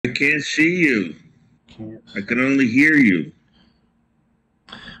I can't see you. Can't. I can only hear you.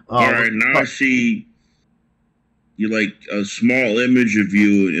 All Oh, right, now I see you like a small image of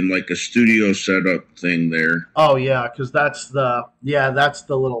you in like a studio setup thing there. oh yeah, because that's the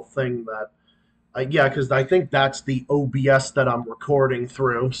little thing that yeah, because I think that's the OBS that I'm recording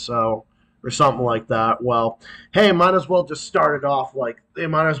through, so or something like that. Well, hey, might as well just start it off like they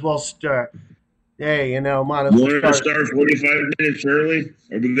might as well start. Hey, might as You well want to start. start 45 minutes early?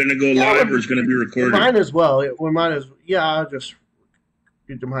 Are we going to go Yeah, live or it's going to be we recorded? might as well. We might as yeah, I'll just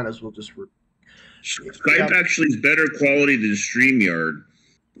we might as well just yeah, Skype actually is better quality than StreamYard.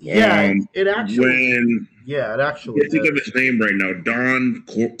 yeah. It actually When yeah, it I actually can't think of is. his name right now, Don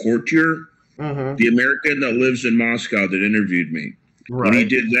Courtier, Mm-hmm. the American that lives in Moscow that interviewed me. When he Right.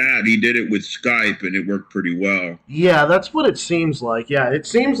 did that, he did it with Skype and it worked pretty well. Yeah, that's what it seems like. Yeah, it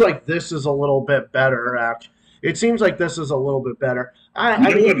seems like this is a little bit better. Actually, it seems like this is a little bit better. You I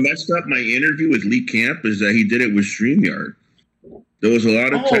know what mean, messed up my interview with Lee Camp is that he did it with StreamYard. There was a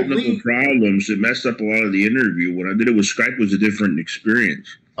lot of oh technical Lee. problems that messed up a lot of the interview. When I did it with Skype, it was a different experience.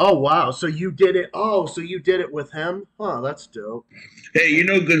 Oh wow. So you did it. Oh, so you did it with him? Huh. That's dope. Hey, you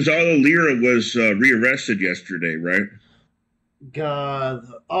know Gonzalo Lira was rearrested yesterday, right? God.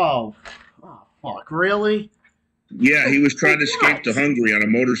 Oh fuck. Really? Yeah, he was For trying to escape to what? Hungary on a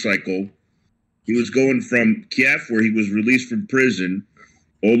motorcycle. He was going from Kiev, where he was released from prison,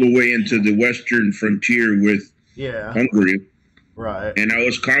 all the way into the western frontier with Yeah. Hungary. Right. And I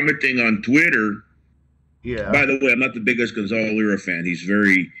was commenting on Twitter. Yeah. By the way, I'm not the biggest Gonzalo Lira fan. He's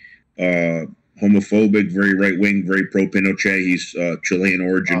very homophobic, very right wing, very pro Pinochet. He's Chilean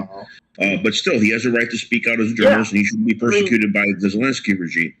origin. Uh-huh. But still, he has a right to speak out as a Yeah. journalist, and he shouldn't be I mean, persecuted by the Zelensky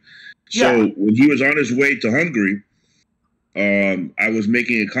regime. yeah. So when he was on his way to Hungary, I was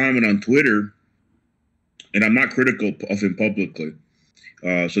making a comment on Twitter, and I'm not critical of him publicly.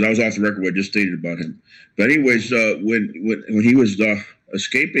 So that was off the record what I just stated about him. But anyways, when he was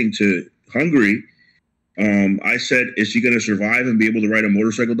escaping to Hungary, I said, "Is he going to survive and be able to write a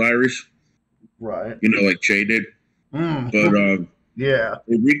motorcycle diaries?" Right. You know, like Che did. But Mm. Yeah.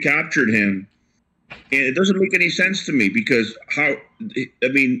 they recaptured him, and it doesn't make any sense to me because how? I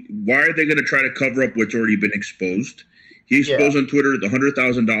mean, why are they going to try to cover up what's already been exposed? He Yeah. exposed on Twitter the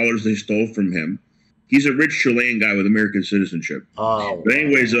 $100,000 they stole from him. He's a rich Chilean guy with American citizenship. Oh. But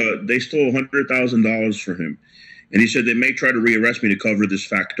anyways, they stole $100,000 from him, and he said they may try to rearrest me to cover this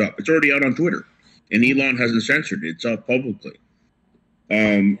fact up. It's already out on Twitter, and Elon hasn't censored it. It's out publicly.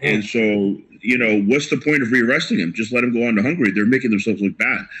 And so, you know, what's the point of rearresting him? Just let him go on to Hungary. They're making themselves look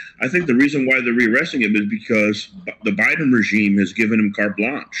bad. I think the reason why they're rearresting him is because the Biden regime has given him carte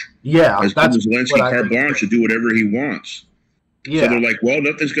blanche, Yeah. has given That's what Zelensky I carte think. blanche to do whatever he wants. So Yeah. they're like, well,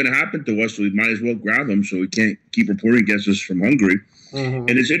 nothing's going to happen to us, so we might as well grab him so we can't keep reporting against us from Hungary. Mm-hmm.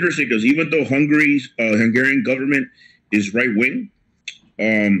 And it's interesting because even though Hungary's Hungarian government is right wing,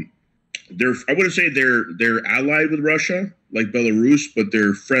 I wouldn't say they're allied with Russia like Belarus, but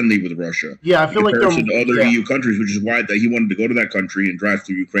they're friendly with Russia Yeah. I in feel like they're. comparison to other Yeah. EU countries, which is why that he wanted to go to that country and drive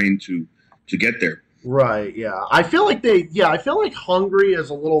through Ukraine to get there. Right, yeah. I feel like I feel like Hungary is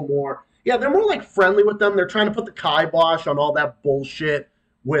a little more, yeah, they're more like friendly with them. They're trying to put the kibosh on all that bullshit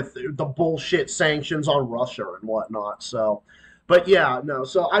with the bullshit sanctions on Russia and whatnot. So, but yeah, no.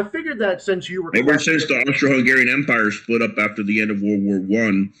 So I figured that since you Ever since requested, the Austro-Hungarian Empire split up after the end of World War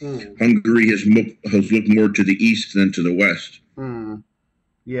One, mm, Hungary has looked more to the east than to the west. mm,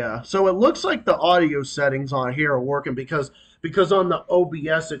 yeah. So it looks like the audio settings on here are working because on the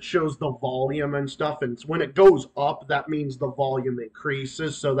OBS it shows the volume and stuff, and when it goes up, that means the volume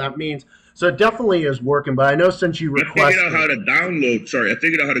increases. So that means so it definitely is working. But I know since you I figured out how requested, to download. Sorry, I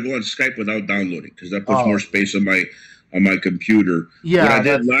figured out how to go on Skype without downloading because that puts more oh space on my computer. What I yeah, did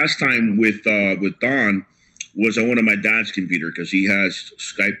that's last time with Don was I went on my dad's computer because he has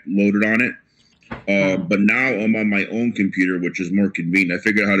Skype loaded on it. mm, But now I'm on my own computer, which is more convenient. I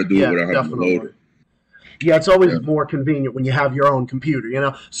figured out how to do it yeah, without having to load definitely. it. Yeah, it's Yeah. always more convenient when you have your own computer,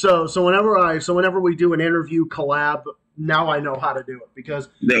 So whenever we do an interview collab, now I know how to do it because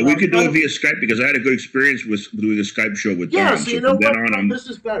Yeah, what we I'm could do trying it to via Skype because I had a good experience with doing a Skype show with yeah, Don. so So you know from then what? on, No, this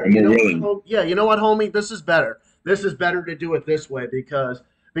is better. I'm You more know what, willing. yeah, you know what, homie? This is better. This is better to do it this way because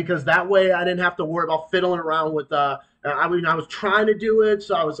that way I didn't have to worry about fiddling around with I mean, I was trying to do it,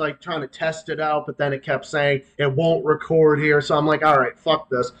 so I was like trying to test it out, but then it kept saying it won't record here. So I'm like, all right, fuck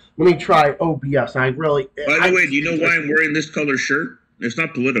this. Let me try OBS. And I really, By the I, way, do you know why I'm wearing this color shirt? It's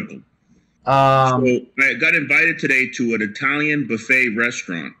not political. So um, I got invited today to an Italian buffet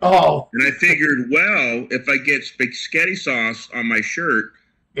restaurant. oh, And I figured, well, if I get spaghetti sauce on my shirt,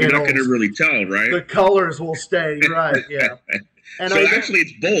 you're not it'll going to really tell, right? the colors will stay right. Yeah. And so actually,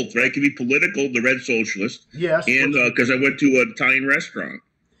 it's both, right? It can be political, the Red Socialist. Yes. And because I went to an Italian restaurant.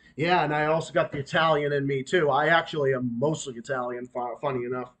 Yeah, and I also got the Italian in me too. I actually am mostly Italian. Funny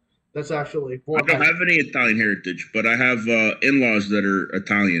enough, that's actually. I don't have any Italian heritage, but I have in-laws that are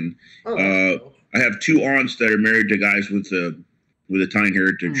Italian. Oh, cool. I have 2 aunts that are married to guys with Italian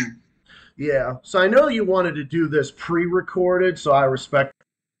heritage. Yeah. So I know you wanted to do this pre-recorded, so I respect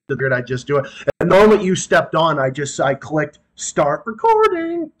that. I just do it. And the moment you stepped on, I clicked start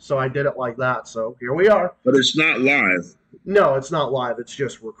recording. So I did it like that. So here we are. But it's not live. No, it's not live. It's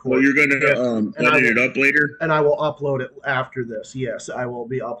just recorded. Well, you're going to edit it up later? And I will upload it after this. Yes, I will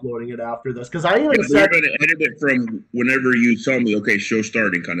be uploading it after this. Because I even said... You're going to edit it from whenever you tell me, okay, show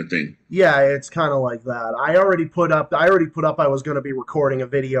starting kind of thing. Yeah, it's kind of like that. I already put up I was going to be recording a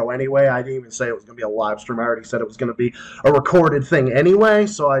video anyway. I didn't even say it was going to be a live stream. I already said it was going to be a recorded thing anyway.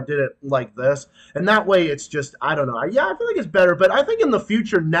 So I did it like this. And that way it's just, I don't know. Yeah, I feel like it's better. But I think in the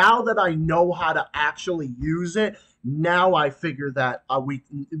future, now that I know how to actually use it, now I figure that maybe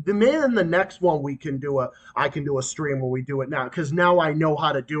in the next one I can do a stream where we do it now, because now I know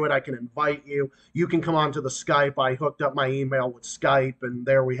how to do it. I can invite you. You can come onto the Skype. I hooked up my email with Skype, and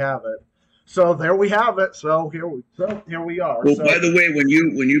there we have it. So there we have it. So here we are. Well, by the way, when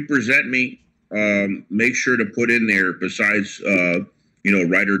you present me, make sure to put in there, besides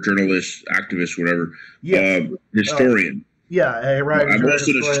writer, journalist, activist, whatever, historian. Yeah, hey, right. I'm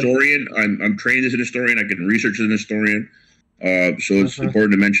also a historian. I'm trained as an historian. I can research as an historian. So it's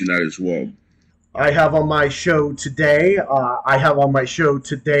important to mention that as well. I have on my show today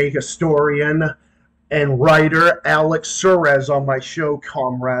historian and writer Alex Suarez on my show,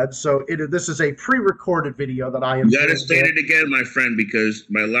 comrade. So this is a pre-recorded video that I am. You got to state it again, my friend, because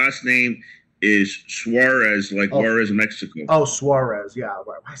my last name is Suarez, like Juarez, Mexico. Oh, Suarez, yeah.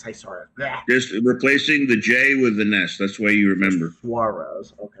 Why say Suarez? Just replacing the J with the S. That's why you remember.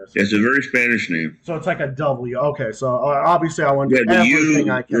 Suarez. Okay. So it's a very Spanish name. So it's like a W. Okay, so obviously I want to do everything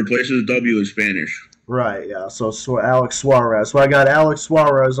I can. Replaces W in Spanish. Right, yeah. So Alex Suarez. So I got Alex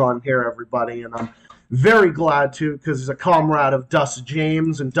Suarez on here, everybody, and I'm very glad to, because he's a comrade of Dust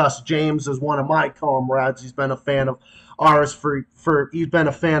James, and Dust James is one of my comrades. He's been a fan of ours he's been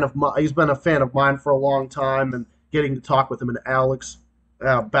a fan of mine for a long time, and getting to talk with him and Alex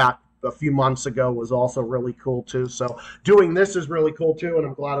back a few months ago was also really cool too. So doing this is really cool too, and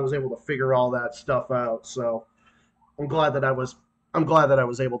I'm glad I was able to figure all that stuff out. So I'm glad that I was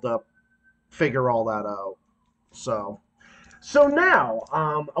able to figure all that out. So now,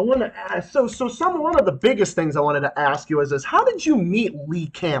 I want to ask. One of the biggest things I wanted to ask you is how did you meet Lee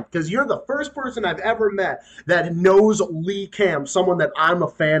Camp? Because you're the first person I've ever met that knows Lee Camp, someone that I'm a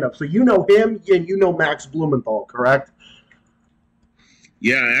fan of. So you know him, and you know Max Blumenthal, correct?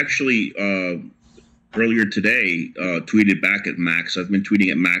 Yeah, actually, earlier today, tweeted back at Max. I've been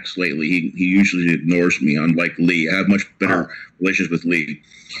tweeting at Max lately. He usually ignores me, unlike Lee. I have much better relations with Lee.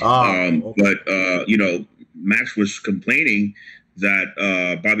 Okay. But Max was complaining that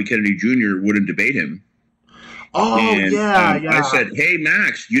Bobby Kennedy Jr. wouldn't debate him. Oh, and, yeah. I said, hey,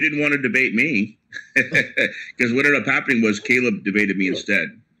 Max, you didn't want to debate me. Because what ended up happening was Caleb debated me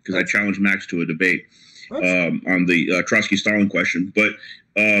instead, because I challenged Max to a debate on the Trotsky-Stalin question. But,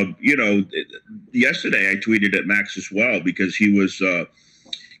 yesterday I tweeted at Max as well, because he was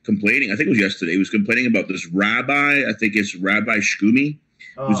complaining. I think it was yesterday. He was complaining about this rabbi. I think it's Rabbi Shkumi.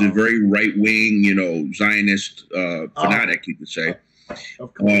 Who's a very right-wing, Zionist fanatic, you could say.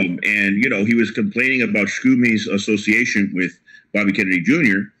 And, he was complaining about Shkumi's association with Bobby Kennedy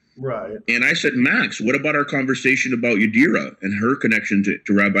Jr. Right. And I said, Max, what about our conversation about Yadira and her connection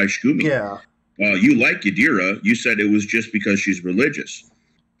to Rabbi Shkumi? Yeah. You like Yadira. You said it was just because she's religious.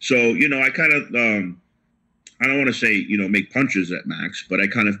 So, I kind of, I don't want to say, make punches at Max, but I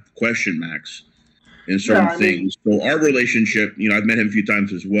kind of question Max in certain things. So our relationship, I've met him a few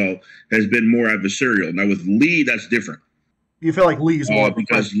times as well, has been more adversarial. Now with Lee, that's different. You feel like Lee's more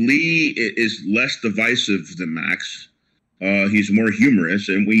because Lee is less divisive than Max. He's more humorous,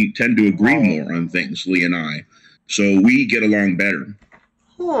 and we tend to agree more on things, Lee and I. So we get along better.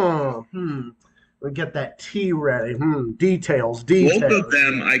 We get that tea ready. Details. Both of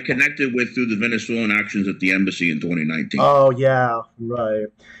them I connected with through the Venezuelan actions at the embassy in 2019. Oh, yeah, right.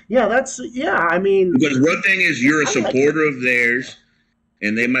 Yeah, because one thing is you're a supporter of theirs,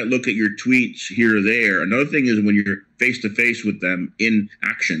 and they might look at your tweets here or there. Another thing is when you're face-to-face with them in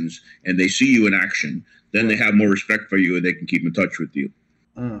actions, and they see you in action, then they have more respect for you, and they can keep in touch with you.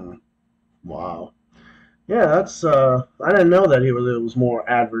 Wow. Yeah, that's. I didn't know that it was more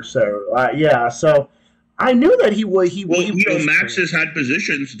adversarial. So I knew that he was. Max has had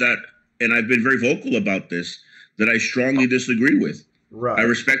positions that, and I've been very vocal about this, that I strongly disagree with. Right. I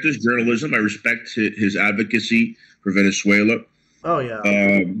respect his journalism. I respect his advocacy for Venezuela. Oh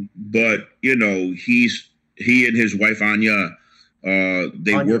yeah. But you know, he and his wife Anya,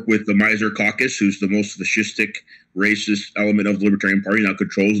 they work with the Miser Caucus, who's the most fascistic, racist element of the Libertarian Party, now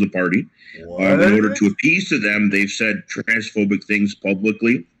controls the party. In order to appease to them, they've said transphobic things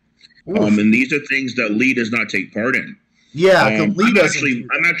publicly. And these are things that Lee does not take part in. Yeah, I'm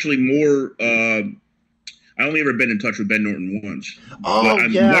actually more. I only ever been in touch with Ben Norton once, but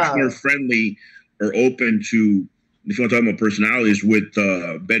I'm much more friendly or open to, if you want to talk about personalities, with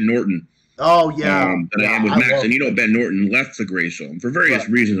Ben Norton. Than I am with Max. And you know, Ben Norton left the gray zone for various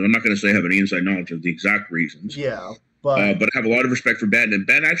reasons. I'm not going to say I have any inside knowledge of the exact reasons. Yeah, but I have a lot of respect for Ben, and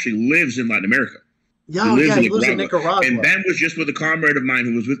Ben actually lives in Latin America. Yeah, he lives in Nicaragua. And Ben was just with a comrade of mine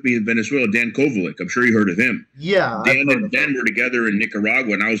who was with me in Venezuela, Dan Kovalik. I'm sure you heard of him. Yeah, Dan and Ben were together in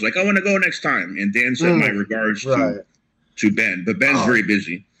Nicaragua, and I was like, I want to go next time. And Dan sent my regards to Ben, but Ben's very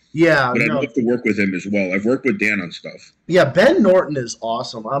busy. Yeah, but I'd love to work with him as well. I've worked with Dan on stuff. Yeah, Ben Norton is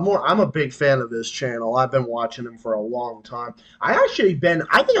awesome. I'm a big fan of his channel. I've been watching him for a long time. I think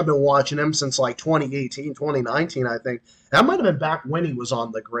I've been watching him since like 2018, 2019, I think. That might have been back when he was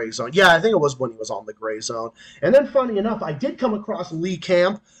on the Gray Zone. Yeah, I think it was when he was on the Gray Zone. And then funny enough, I did come across Lee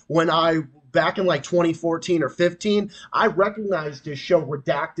Camp back in like 2014 or 15. I recognized his show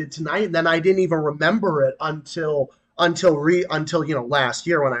Redacted Tonight, and then I didn't even remember it until last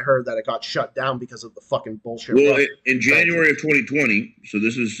year when I heard that it got shut down because of the fucking bullshit. Well, in January of 2020, so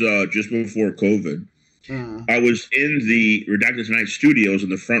this is just before COVID, I was in the Redacted Tonight studios in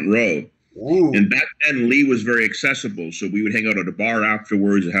the front row. Ooh. And back then, Lee was very accessible, so we would hang out at a bar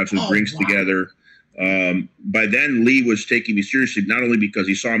afterwards and have some drinks together. By then, Lee was taking me seriously, not only because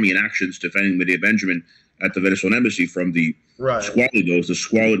he saw me in actions defending Medea Benjamin at the Venezuelan embassy from the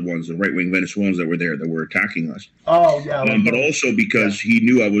squalid ones, the right-wing Venezuelans that were there that were attacking us. Oh, yeah. But also because he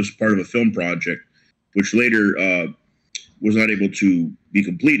knew I was part of a film project, which later was not able to be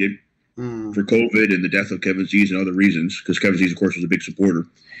completed for COVID and the death of Kevin Z's and other reasons, because Kevin Z's, of course, was a big supporter.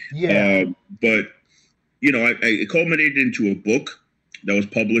 Yeah. But, you know, it culminated into a book that was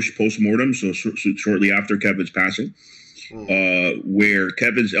published post-mortem, so shortly after Kevin's passing, where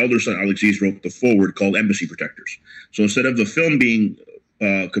Kevin's elder son, Alex Suarez, wrote the foreword called Embassy Protectors. So instead of the film being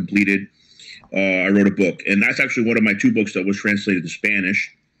completed, I wrote a book. And that's actually one of my 2 books that was translated to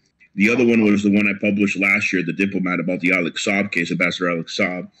Spanish. The other one was the one I published last year, The Diplomat, about the Alex Saab case, Ambassador Alex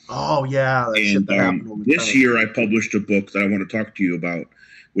Saab. Oh, yeah. And this year I published a book that I want to talk to you about,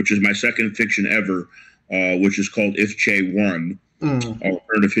 which is my second fiction ever, which is called If Che Won,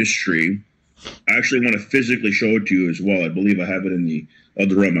 Alternative History. I actually want to physically show it to you as well. I believe I have it in the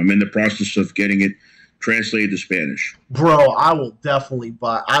other room. I'm in the process of getting it translated to Spanish. Bro, I will definitely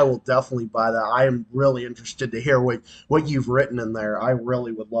buy that. I am really interested to hear what you've written in there. I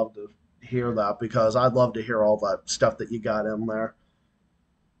really would love to hear that, because I'd love to hear all that stuff that you got in there.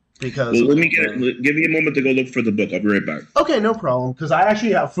 Because let me give me a moment to go look for the book. I'll be right back. Okay, no problem. Because I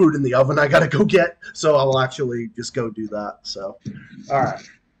actually have food in the oven I gotta go get, so I'll actually just go do that. So, all right.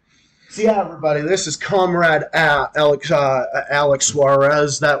 So yeah, everybody, this is Comrade Alex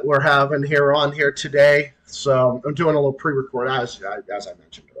Suarez that we're having on here today. So I'm doing a little pre-record as I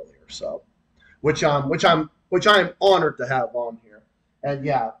mentioned earlier. So, which I'm honored to have on here. And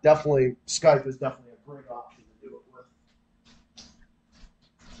yeah, definitely Skype is definitely a great option to do it with.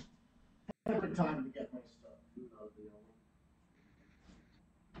 Every time to get my stuff, you know,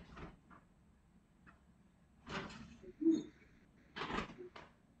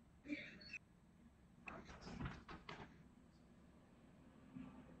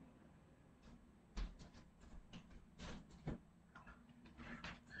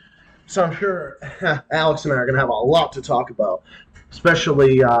 So I'm sure Alex and I are going to have a lot to talk about,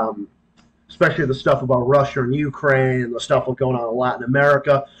 especially the stuff about Russia and Ukraine and the stuff going on in Latin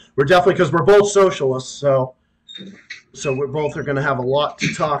America. We're definitely, because we're both socialists, so we both are going to have a lot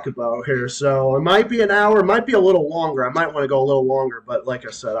to talk about here. So it might be an hour, it might be a little longer. I might want to go a little longer, but like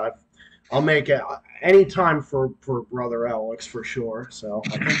I said, I'll make it any time for brother Alex for sure. So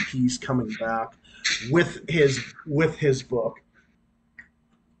I think he's coming back with his book.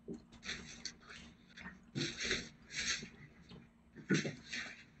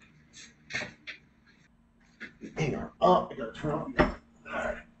 Hang on. Oh, I gotta turn off. All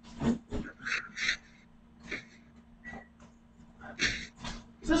right.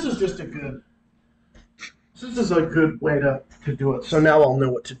 This is a good way to do it. So now I'll know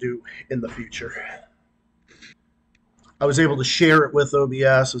what to do in the future. I was able to share it with OBS.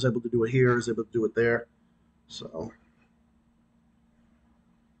 I was able to do it here. I was able to do it there. So.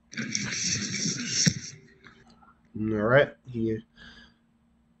 All right. I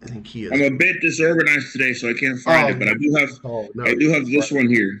think he is. I'm a bit disorganized today, so I can't find it, but I do have No, I do have this one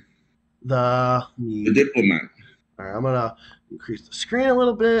here, The Diplomat. All right, I'm gonna increase the screen a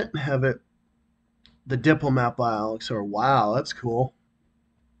little bit and have it The Diplomat by Alex. Or wow, that's cool.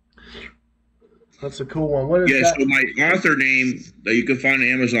 That's a cool one. What is that? So my author name that you can find on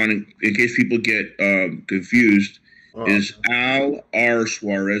Amazon, in case people get confused, is Al R.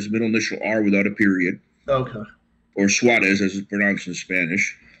 Suarez, middle initial R without a period. Okay. Or Suarez, as it's pronounced in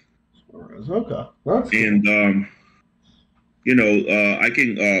Spanish. Suarez. Okay. That's cool. And I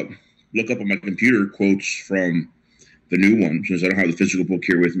can look up on my computer quotes from the new one, since I don't have the physical book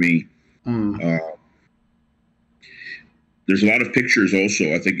here with me. There's a lot of pictures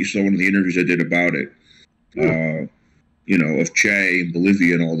also. I think you saw one of the interviews I did about it. Of Che,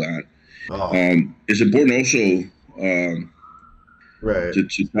 Bolivia, and all that. It's important also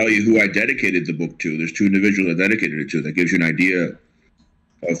to tell you who I dedicated the book to. There's two individuals I dedicated it to. That gives you an idea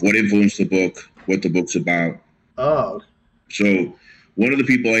of what influenced the book, what the book's about. So one of the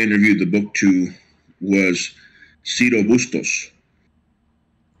people I interviewed the book to was Ciro Bustos,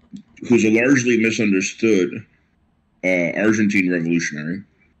 who's a largely misunderstood Argentine revolutionary.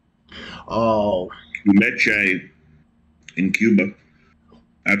 Who met Che in Cuba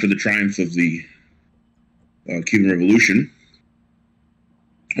after the triumph of the Cuban Revolution,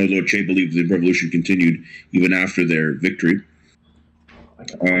 although Che believed the revolution continued even after their victory.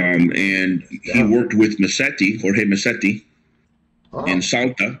 And he worked with Jorge Massetti, in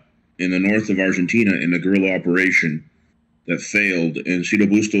Salta, in the north of Argentina, in a guerrilla operation that failed. And Ciro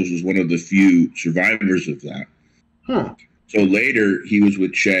Bustos was one of the few survivors of that. So later, he was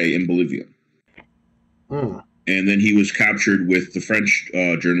with Che in Bolivia. And then he was captured with the French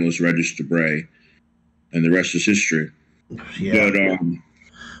journalist Regis Debray, and the rest is history. But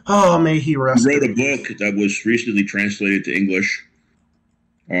may he rest. He wrote a book that was recently translated to English.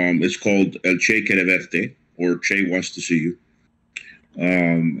 It's called El Che Quiere Verte, or Che Wants to See You.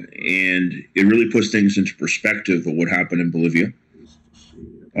 And it really puts things into perspective of what happened in Bolivia.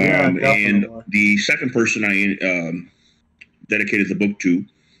 And the second person I dedicated the book to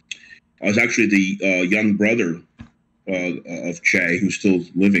was actually the young brother of Che, who's still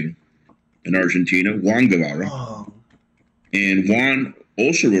living in Argentina, Juan Guevara. And Juan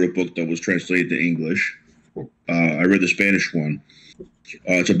also wrote a book that was translated to English. I read the Spanish one.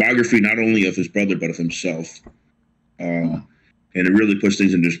 It's a biography not only of his brother, but of himself. And it really puts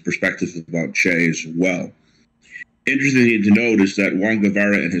things into perspective about Che as well. Interesting to note is that Juan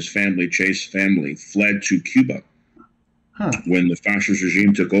Guevara and his family, Che's family, fled to Cuba when the fascist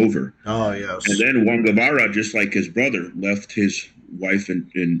regime took over. And then Juan Guevara, just like his brother, left his wife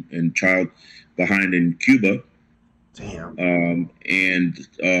and child behind in Cuba. And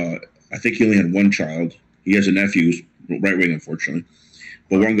I think he only had one child. He has a nephew who's right-wing, unfortunately.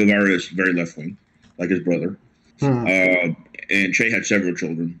 But Juan Guevara is very left-wing, like his brother. And Che had several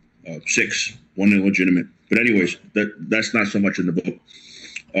children, 6, one illegitimate. But anyways, that's not so much in the book.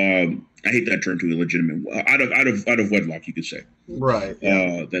 I hate that term, too, illegitimate. Out of wedlock, you could say. Right.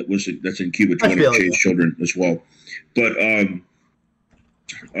 That's in Cuba, 20 of Che's children as well. But and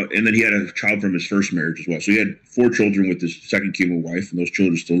then he had a child from his first marriage as well. So he had 4 children with his second Cuban wife, and those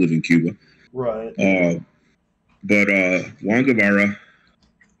children still live in Cuba. Right. But Juan Guevara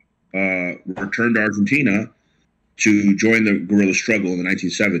returned to Argentina to join the guerrilla struggle in the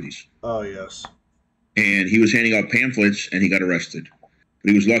 1970s. And he was handing out pamphlets, and he got arrested.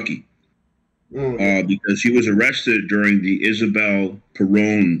 But he was lucky because he was arrested during the Isabel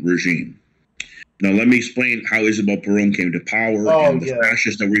Perón regime. Now, let me explain how Isabel Perón came to power, and the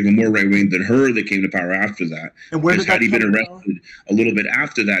fascists that were even more right-wing than her that came to power after that. And where did that had he been arrested a little bit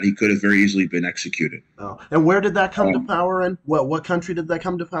after that, he could have very easily been executed. And where did that come to power in? What country did that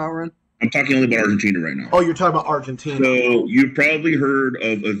come to power in? I'm talking only about Argentina right now. You're talking about Argentina. So you've probably heard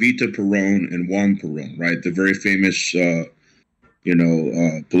of Evita Perón and Juan Perón, right? The very famous,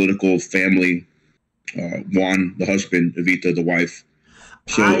 political family. Juan, the husband, Evita, the wife.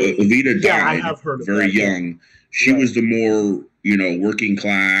 So Evita died very young. She was the more, working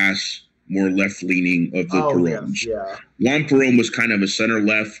class, more left-leaning of the Peróns. Juan Perón was kind of a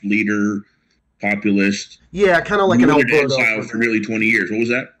center-left leader, populist. Yeah, kind of like an Alberto. Exile for nearly 20 years. What was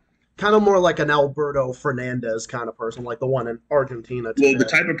that? Kind of more like an Alberto Fernandez kind of person, like the one in Argentina today. Well, the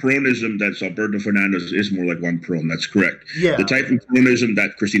type of Peronism that's Alberto Fernandez is more like Juan Perón. That's correct. Yeah. The type of Peronism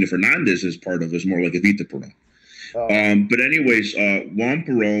that Cristina Fernandez is part of is more like Evita Perón. But anyways, Juan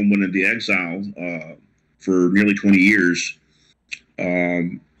Perón went into exile for nearly 20 years.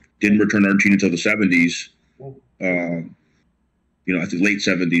 Didn't return to Argentina until the 70s. I think late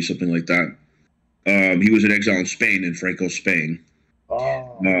 70s, something like that. He was in exile in Spain, in Franco's Spain.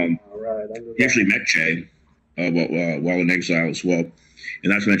 Oh, right. He actually met Che while in exile as well,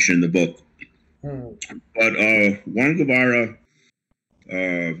 and that's mentioned in the book. But Juan Guevara,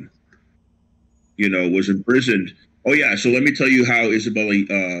 was imprisoned. Oh yeah, so let me tell you how Isabella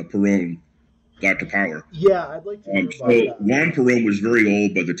Perón got to power. Yeah, I'd like to hear about that. Juan Perón was very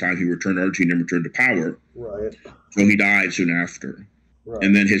old by the time he returned to Argentina and returned to power. Right. So he died soon after. Right.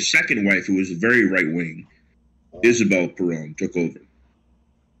 And then his second wife, who was very right-wing, Isabel Perón, took over.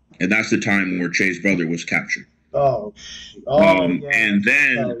 And that's the time where Che's brother was captured. Yeah. And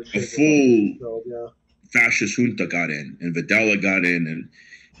then a full fascist junta got in, and Videla got in,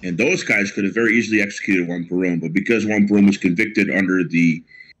 and those guys could have very easily executed Juan Perón, but because Juan Perón was convicted under the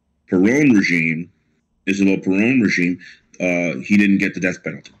Perón regime, Isabel Perón regime, he didn't get the death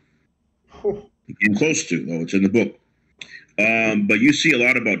penalty. He came close to, though. It's in the book. But you see a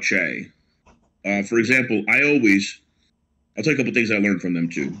lot about Che. For example, I'll tell you a couple things I learned from them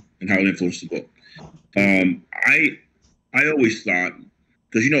too, and how it influenced the book. I always thought,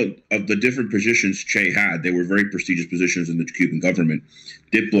 because of the different positions Che had, they were very prestigious positions in the Cuban government: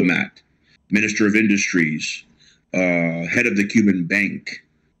 diplomat, minister of industries, head of the Cuban bank,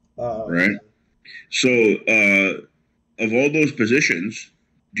 right? So, of all those positions,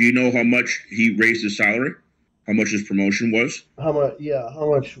 do you know how much he raised his salary? How much his promotion was? How much? Yeah,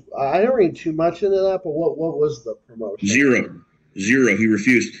 how much? I don't read too much into that, but what was the promotion? Zero. He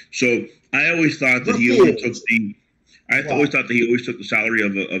refused. So I always thought that he always took the salary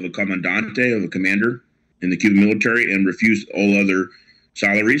of a comandante, of a commander in the Cuban military, and refused all other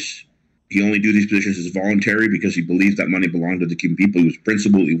salaries. He only do these positions as voluntary because he believed that money belonged to the Cuban people. He was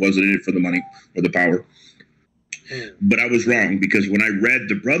principled. He wasn't in it for the money or the power. But I was wrong, because when I read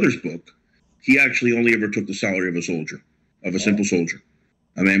the brother's book, he actually only ever took the salary of a soldier, of a simple soldier,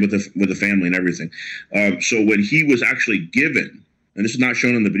 a man with a family and everything. So when he was actually given, and this is not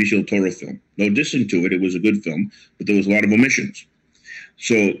shown in the Benicio del Toro film, no dissing to it, it was a good film, but there was a lot of omissions.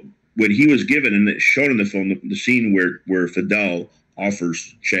 So when he was given, and it's shown in the film, the scene where Fidel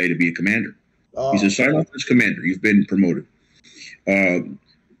offers Che to be a commander. He says, sign off as commander, you've been promoted.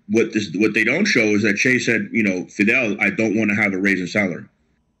 What they don't show is that Che said, Fidel, I don't want to have a raise in salary.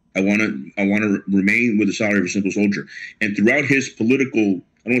 I want to remain with the salary of a simple soldier. And throughout his political,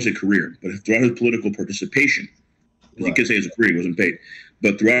 I don't want to say career, but throughout his political participation, because you could say his career, he wasn't paid,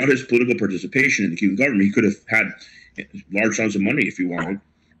 but throughout his political participation in the Cuban government, he could have had large sums of money if he wanted.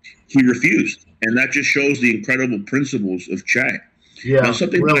 He refused. And that just shows the incredible principles of Che. Yeah. Now,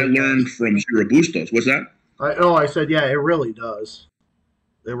 something that I learned from Ciro Bustos, what's that? I said, yeah, it really does.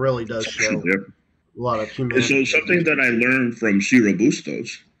 It really does show a lot of humanity. So something that I learned from Ciro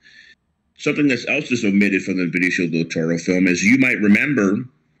Bustos, something that's else is omitted from the Benicio del Toro film, is you might remember,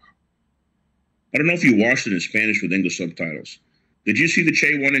 I don't know if you watched it in Spanish with English subtitles. Did you see the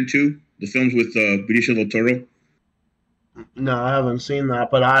Che 1 and 2, the films with Benicio del Toro? No, I haven't seen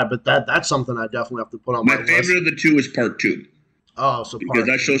that, but that's something I definitely have to put on my list. My favorite of the two is part 2. Oh, so because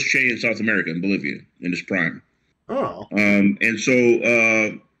that shows Che in South America, in Bolivia, in his prime. Oh. And so,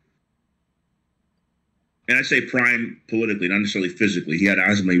 and I say prime politically, not necessarily physically. He had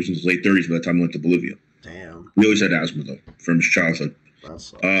asthma. He was in his late 30s by the time he went to Bolivia. Damn. He always had asthma, though, from his childhood.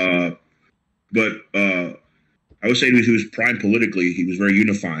 But I would say he was prime politically. He was very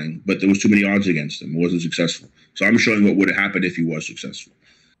unifying, but there was too many odds against him. He wasn't successful. So I'm showing what would have happened if he was successful.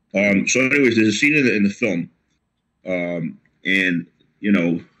 So anyways, there's a scene in the film, and,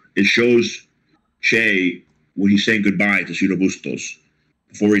 it shows Che when he's saying goodbye to Ciro Bustos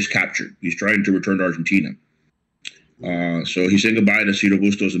before he's captured. He's trying to return to Argentina. So he's saying goodbye to Ciro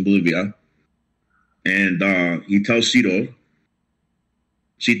Bustos in Bolivia. And he tells Ciro,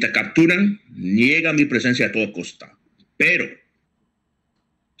 si te capturan, niega mi presencia a toda costa. Pero,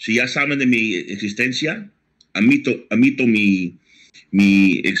 si ya saben de mi existencia, admito mi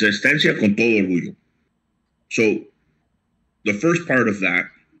existencia con todo orgullo. So, the first part of that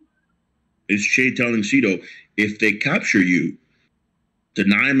is Che telling Ciro, if they capture you,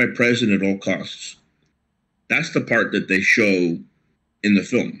 deny my presence at all costs. That's the part that they show in the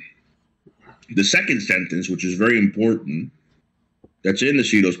film. The second sentence, which is very important, that's in the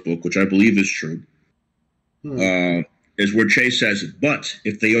Ciro's book, which I believe is true, is where Che says, but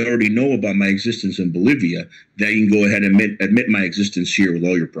if they already know about my existence in Bolivia, then you can go ahead and admit my existence here with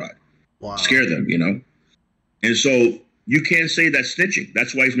all your pride. Wow. Scare them, And so you can't say that's snitching.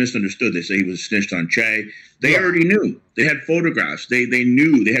 That's why he's misunderstood. They say he was snitched on Che. They already knew. They had photographs. They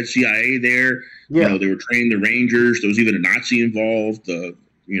knew. They had CIA there. Yeah. They were training the Rangers. There was even a Nazi involved.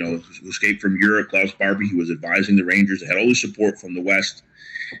 who escaped from Europe, Klaus Barbie. He was advising the Rangers. They had all the support from the West.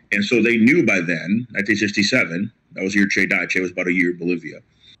 And so they knew by then, 1967, that was the year Che died. Che was about a year in Bolivia,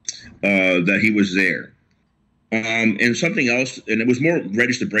 that he was there. And something else, and it was more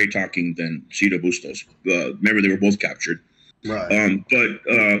Regis Debray talking than Cito Bustos. Remember, they were both captured. Right. But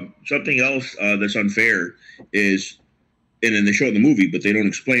something else that's unfair is, and then they show it in the movie, but they don't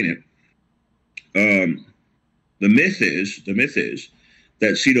explain it. The myth is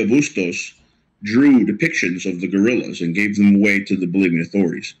that Cito Bustos drew depictions of the guerrillas and gave them away to the Bolivian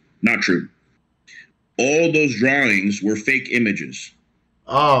authorities. Not true. All those drawings were fake images.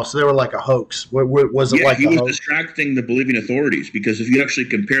 Oh, so they were like a hoax. Was it like he a was hoax? distracting the Bolivian authorities, because if you actually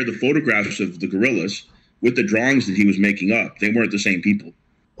compare the photographs of the guerrillas with the drawings that he was making up, they weren't the same people.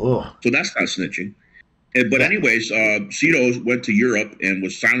 Oh. So that's not snitching. But anyways, Cito went to Europe and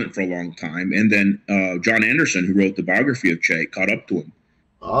was silent for a long time. And then John Anderson, who wrote the biography of Che, caught up to him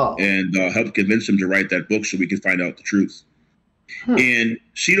and helped convince him to write that book so we could find out the truth. And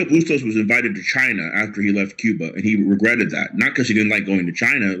Cito Bustos was invited to China after he left Cuba, and he regretted that. Not because he didn't like going to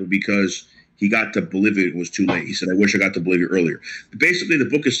China, but because he got to Bolivia, it was too late. He said, I wish I got to Bolivia earlier. Basically, the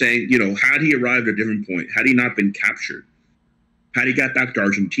book is saying, had he arrived at a different point, had he not been captured, had he got back to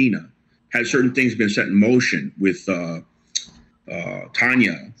Argentina, had certain things been set in motion with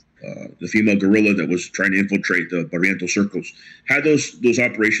Tanya, the female guerrilla that was trying to infiltrate the Barrientos circles, had those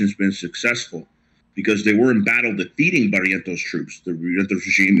operations been successful, because they were in battle defeating Barrientos troops, the Barrientos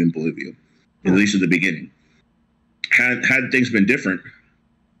regime in Bolivia, at least at the beginning. Had things been different,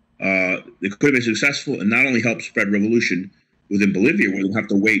 they could have been successful and not only helped spread revolution within Bolivia, where they'll have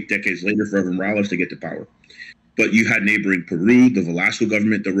to wait decades later for Evo Morales to get to power. But you had neighboring Peru, the Velasco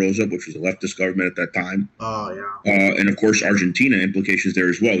government that rose up, which was a leftist government at that time. Oh, yeah. And, of course, Argentina, implications there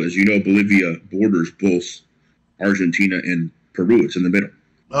as well. As you know, Bolivia borders both Argentina and Peru. It's in the middle.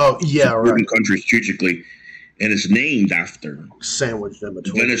 Oh, yeah, right. Right. Country strategically, and it's named after sandwiched in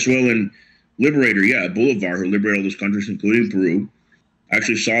between. Venezuelan liberator, Bolivar, who liberated all those countries, including Peru. I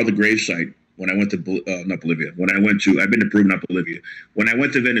actually saw the gravesite when I went to not Bolivia. I've been to Peru, not Bolivia. When I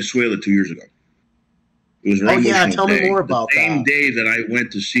went to Venezuela 2 years ago, it was a very emotional tell day. me more about that. The same day that I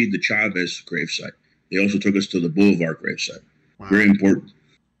went to see the Chavez gravesite, they also took us to the Bolivar gravesite. Wow. Very important.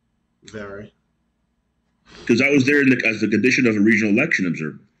 Very. Because I was there as the condition of a regional election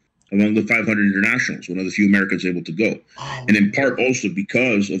observer among the 500 internationals, one of the few Americans able to go. Oh, and in part also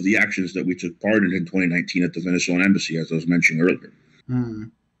because of the actions that we took part in 2019 at the Venezuelan embassy, as I was mentioning earlier.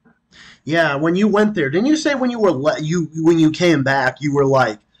 Yeah, when you went there, didn't you say when you were when you came back, you were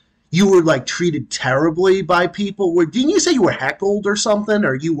like treated terribly by people? Didn't you say you were heckled or something,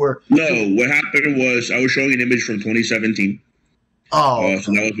 or you were? No, what happened was I was showing an image from 2017. Oh,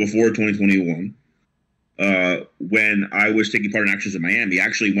 so that was before 2021. When I was taking part in actions in Miami, I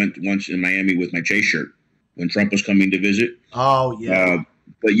actually went once in Miami with my Che shirt when Trump was coming to visit. Oh, yeah.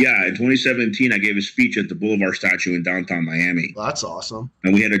 But yeah, in 2017, I gave a speech at the Boulevard statue in downtown Miami. Well, that's awesome.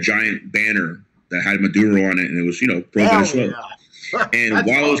 And we had a giant banner that had Maduro on it, and it was, pro-Venezuela. Yeah. And while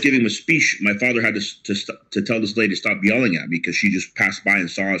awesome. I was giving him a speech, my father had to tell this lady to stop yelling at me because she just passed by and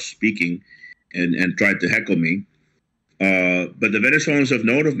saw us speaking and tried to heckle me. But the Venezuelans have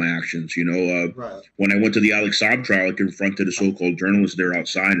known of my actions. Right. When I went to the Alex Saab trial, I confronted a so-called journalist there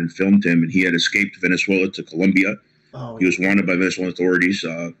outside and filmed him, and he had escaped Venezuela to Colombia. Oh, he was wanted by Venezuelan authorities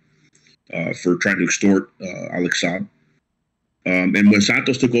for trying to extort Alex Saab. And when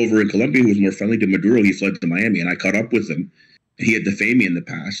Santos took over in Colombia, who was more friendly to Maduro, he fled to Miami, and I caught up with him. He had defamed me in the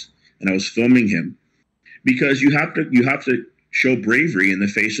past, and I was filming him because you have to show bravery in the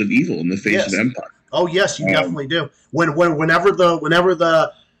face of evil, in the face of empire. Oh yes, you definitely do. Whenever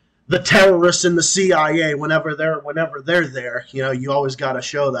the terrorists in the CIA, whenever they're there, you always got to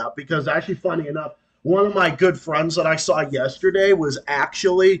show that. Because actually, funny enough, one of my good friends that I saw yesterday he's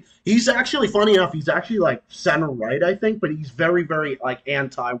actually funny enough. He's actually like center right, I think, but he's very, very like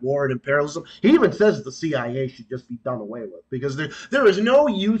anti-war and imperialism. He even says the CIA should just be done away with because there is no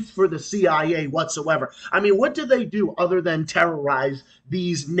use for the CIA whatsoever. I mean, what do they do other than terrorize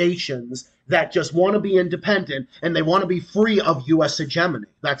these nations that just want to be independent and they want to be free of U.S. hegemony?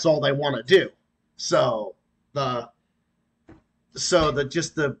 That's all they want to do. So the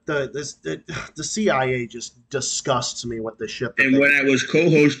CIA just disgusts me with the shit. And when I was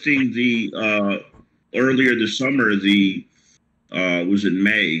co-hosting the earlier this summer, was in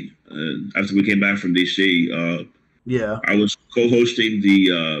May after we came back from DC. I was co-hosting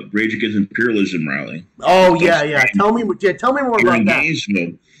the Rage Against Imperialism rally. Oh yeah. Tell me more about that.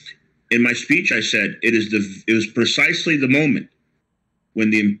 Gainesville. In my speech, I said it was precisely the moment when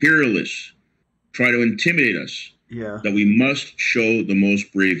the imperialists try to intimidate us Yeah. that we must show the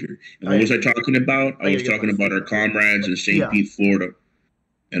most bravery. And what was I talking about? I was talking about our comrades in St. Pete, Florida,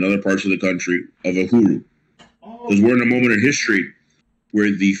 and other parts of the country of Uhuru. Because we're in a moment in history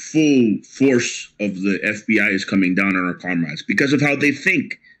where the full force of the FBI is coming down on our comrades because of how they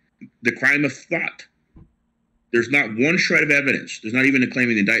think, the crime of thought. There's not one shred of evidence. There's not even a claim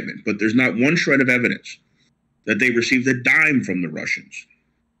in the indictment, but there's not one shred of evidence that they received a dime from the Russians.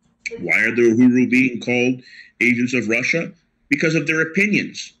 Why are the Uhuru being called agents of Russia? Because of their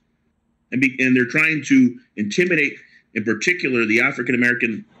opinions. And they're trying to intimidate, in particular, the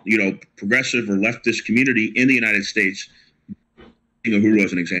African-American, progressive or leftist community in the United States, Uhuru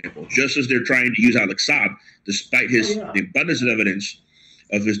as an example. Just as they're trying to use Alex Saab, despite the abundance of evidence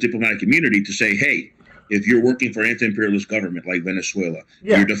of his diplomatic immunity, to say, hey, if you're working for an anti-imperialist government like Venezuela,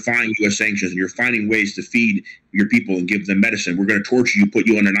 you're defying U.S. sanctions, and you're finding ways to feed your people and give them medicine, we're going to torture you, put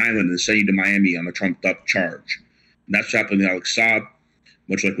you on an island, and send you to Miami on a trumped-up charge. And that's happening to Alex Saab,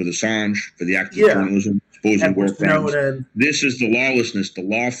 much like with Assange, for the act of journalism, exposing war crimes. This is the lawlessness, the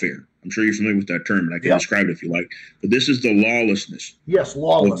lawfare. I'm sure you're familiar with that term, and I can describe it if you like. But this is the lawlessness. Yes,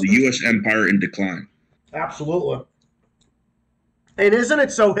 lawlessness. Of the U.S. empire in decline. Absolutely. And isn't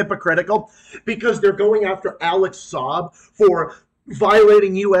it so hypocritical? Because they're going after Alex Saab for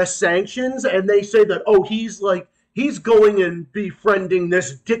violating U.S. sanctions, and they say that, oh, he's going and befriending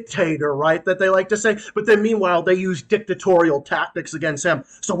this dictator, right, that they like to say. But then meanwhile, they use dictatorial tactics against him.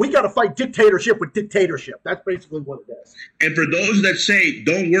 So we got to fight dictatorship with dictatorship. That's basically what it is. And for those that say,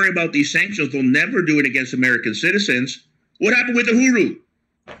 don't worry about these sanctions, they'll never do it against American citizens, what happened with Uhuru?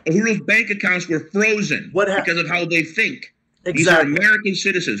 Uhuru's bank accounts were frozen because of how they think. Exactly. These are American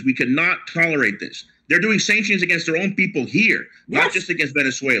citizens. We cannot tolerate this. They're doing sanctions against their own people here, not just against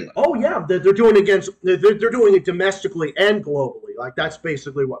Venezuela. Oh yeah, they're doing it domestically and globally. Like that's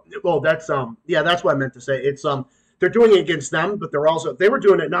basically what. Well, that's that's what I meant to say. It's they're doing it against them, but they were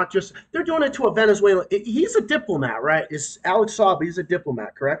doing it they're doing it to a Venezuelan. He's a diplomat, right? Is Alex Saab? He's a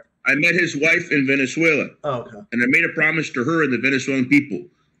diplomat, correct? I met his wife in Venezuela. Oh, okay. And I made a promise to her and the Venezuelan people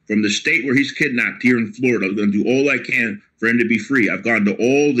from the state where he's kidnapped here in Florida. I'm going to do all I can for him to be free. I've gone to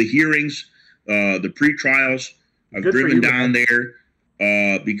all the hearings, the pre-trials. I've driven down there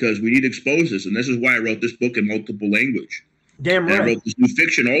because we need to expose this. And this is why I wrote this book in multiple language. Damn right. And I wrote this new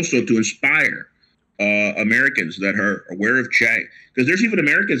fiction also to inspire Americans that are aware of Che. Because there's even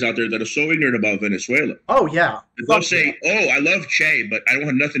Americans out there that are so ignorant about Venezuela. Oh, yeah. They'll say, oh, I love Che, but I don't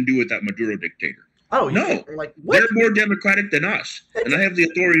have nothing to do with that Maduro dictator. Oh, no, they're more democratic than us. And I have the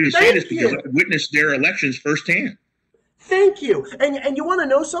authority to say this because I witnessed their elections firsthand. Thank you. And you want to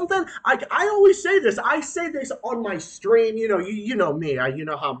know something? I always say this. I say this on my stream. You know me. You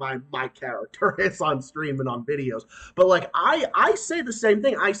know how my character is on stream and on videos. But like I say the same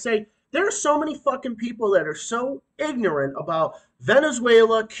thing. I say there are so many fucking people that are so ignorant about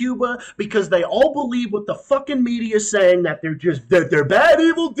Venezuela, Cuba, because they all believe what the fucking media is saying, that they're bad,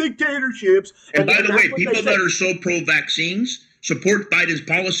 evil dictatorships. And by the way, people that are so pro-vaccines support Biden's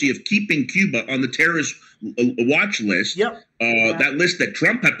policy of keeping Cuba on the terrorist watch list. Yep. That list that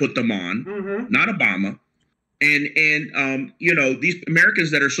Trump had put them on, not Obama. And these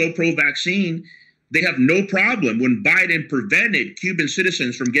Americans that are so pro-vaccine, they have no problem when Biden prevented Cuban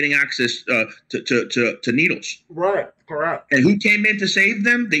citizens from getting access to needles. Right, correct. And who came in to save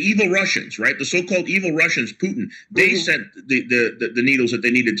them? The evil Russians, right? The so-called evil Russians, Putin. They sent the needles that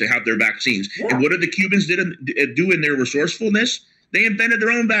they needed to have their vaccines. Yeah. And what did the Cubans do in their resourceful-ness? They invented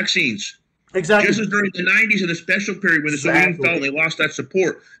their own vaccines. Exactly. Just as during the 90s and the special period when the Soviet fell and they lost that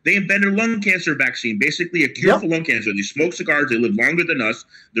support, they invented a lung cancer vaccine, basically a cure for lung cancer. They smoke cigars. They live longer than us.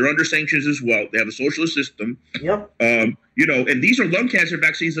 They're under sanctions as well. They have a socialist system. Yep. And these are lung cancer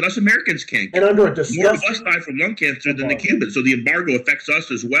vaccines that us Americans can't get. And under a more of us die from lung cancer than the Cubans. So the embargo affects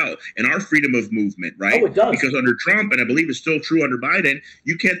us as well and our freedom of movement, right? Oh, it does. Because under Trump, and I believe it's still true under Biden,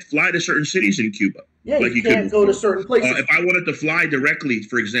 you can't fly to certain cities in Cuba. Yeah, like you can't go to certain places. If I wanted to fly directly,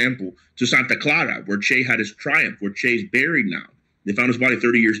 for example, to Santa Clara, where Che had his triumph, where Che's buried now. They found his body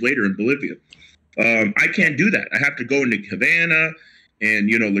 30 years later in Bolivia. I can't do that. I have to go into Havana,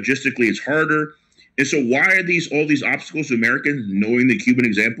 and, logistically it's harder. And so why are all these obstacles to Americans, knowing the Cuban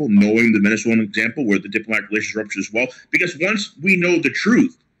example, knowing the Venezuelan example, where the diplomatic relations rupture as well? Because once we know the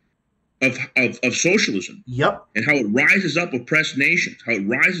truth of socialism and how it rises up oppressed nations, how it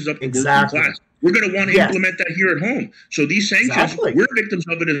rises up the working class, we're going to want to implement that here at home. So these sanctions, we're victims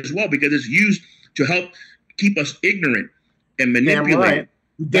of it as well, because it's used to help keep us ignorant and manipulated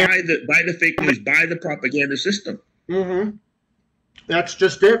by the fake news, by the propaganda system. That's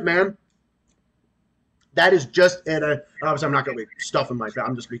just it, man. That is just, and obviously I'm not going to be stuffing my face.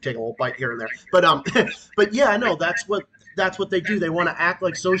 I'm just going to be taking a little bite here and there. But but yeah, no, that's what they do. They want to act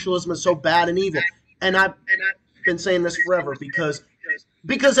like socialism is so bad and evil. And I've been saying this forever because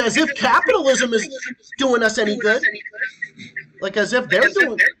as if capitalism is doing us any good, like as if they're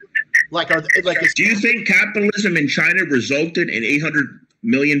doing, do you think capitalism in China resulted in 800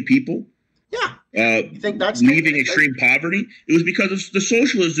 million people? Yeah. You think that's leaving extreme poverty? It was because of the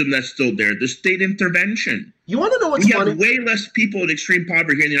socialism that's still there, the state intervention. You want to know what's funny? We have way less people in extreme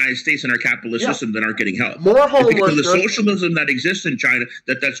poverty here in the United States in our capitalist system than aren't getting help. More homeless. Because of the socialism that exists in China,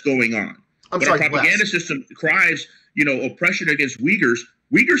 that's going on. But our propaganda system cries, oppression against Uyghurs.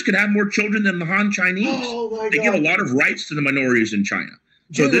 Uyghurs could have more children than the Han Chinese. Oh my God. They give a lot of rights to the minorities in China.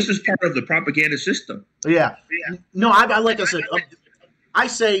 So this is part of the propaganda system. Yeah. No, I like I said, I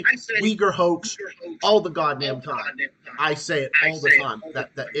say Uyghur hoax all the goddamn time. I say it all the time that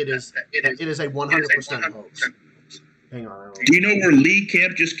it is a 100% hoax. Hang on. Do you know where Lee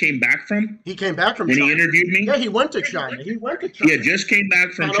Camp just came back from? He came back from China. When he interviewed me? Yeah, he went to China. Yeah, just came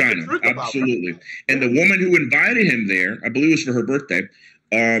back from China. Absolutely. And the woman who invited him there, I believe it was for her birthday,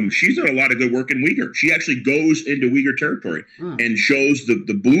 she's done a lot of good work in Uyghur. She actually goes into Uyghur territory and shows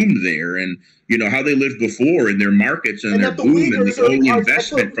the boom there and how they lived before in their markets and their boom and the early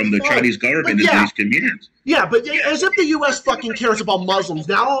investment from the Chinese government into these communities. Yeah, but as if the U.S. fucking cares about Muslims.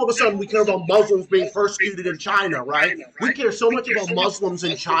 Now all of a sudden we care about Muslims being persecuted in China, right? We care so much about Muslims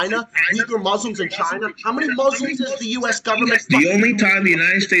in China, Uyghur Muslims in China. How many Muslims is the U.S. government? The only time the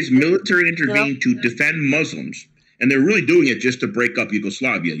United States military intervened to defend Muslims, and they're really doing it just to break up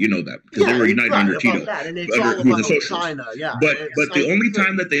Yugoslavia. You know that because they were united under Tito, who was a socialist. China, but the only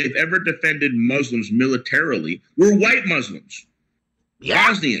time that they've ever defended Muslims militarily were white Muslims,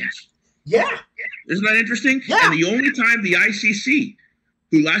 Bosnians. Yeah, isn't that interesting? Yeah. And the only time the ICC,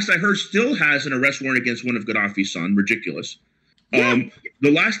 who last I heard still has an arrest warrant against one of Gaddafi's son, ridiculous. The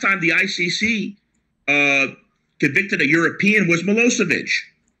last time the ICC convicted a European was Milosevic.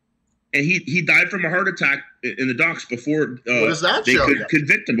 And he died from a heart attack in the docks before they could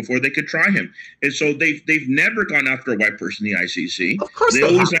convict him, before they could try him. And so they've never gone after a white person in the ICC. Of course they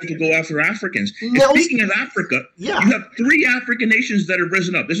always have to go after Africans. And speaking of Africa, you have 3 African nations that have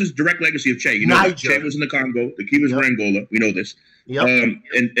risen up. This is direct legacy of Che. You know, Che was in the Congo. The Cubans were in Angola. We know this. Yep.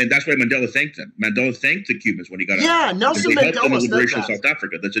 And that's why Mandela thanked them. Mandela thanked the Cubans when he got out. Yeah, Nelson Mandela helped them in the liberation of South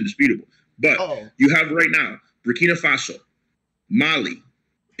Africa. That's indisputable. But you have right now Burkina Faso, Mali,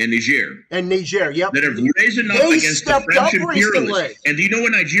 and Niger. Yep. That have risen up against the French imperialists. And do you know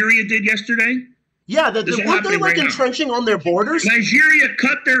what Nigeria did yesterday? Yeah, weren't they like entrenching on their borders? Nigeria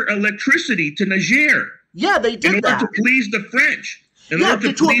cut their electricity to Niger. Yeah, they did in order to please the French. In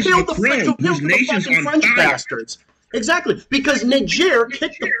order to please Macron, whose nation's on French fire. Bastards. Exactly, because Niger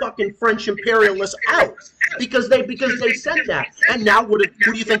kicked the fucking French imperialists out because they said that. And now who do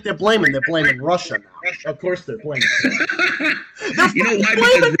you think they're blaming? They're blaming Russia now. Of course they're blaming Russia. You know why?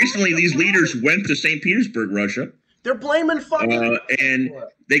 Because recently these leaders went to St. Petersburg, Russia. They're blaming fucking and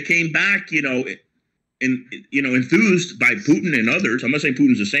they came back, enthused by Putin and others. I'm not saying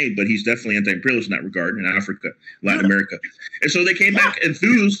Putin's the same, but he's definitely anti-imperialist in that regard in Africa, Latin America. And so they came back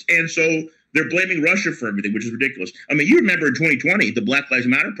enthused, and so they're blaming Russia for everything, which is ridiculous. I mean, you remember in 2020, the Black Lives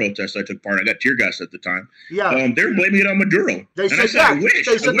Matter protest I took part in. I got tear gassed at the time. Yeah. They were blaming it on Maduro. I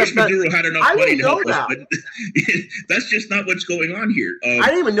wish Maduro had enough money to help us, but that's just not what's going on here. I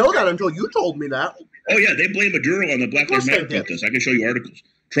didn't even know that until you told me that. Oh, yeah, they blame Maduro on the Black Lives Matter protest. I can show you articles.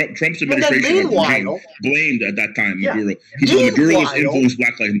 Trump's administration blamed at that time Maduro. He said Maduro was influenced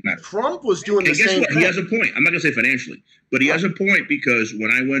Black Lives Matter. Trump was doing the same thing. He has a point. I'm not going to say financially, but he has a point because when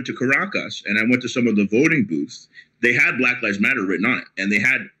I went to Caracas and I went to some of the voting booths, they had Black Lives Matter written on it. And they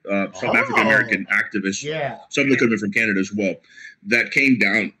had some African-American activists, some of them could have been from Canada as well, that came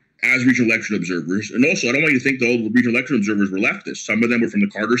down as regional election observers. And also, I don't want you to think the old regional election observers were leftists. Some of them were from the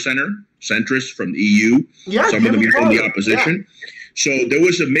Carter Center, centrists from the EU. Some of them were from the opposition. So there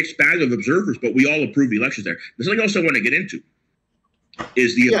was a mixed bag of observers, but we all approved the elections there. There's something else I want to get into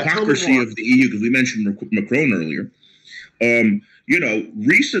is the hypocrisy of the EU, because we mentioned Macron earlier.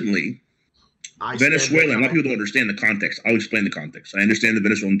 Recently, Venezuela, a lot of people don't understand the context. I'll explain the context. I understand the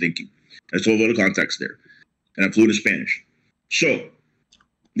Venezuelan thinking. There's a lot of context there. And I'm fluent in Spanish. So,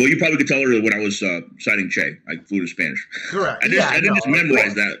 well, you probably could tell her when I was citing Che, I fluent in Spanish. Correct. I didn't just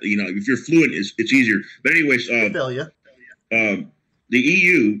memorize that. If you're fluent, it's easier. But anyways, the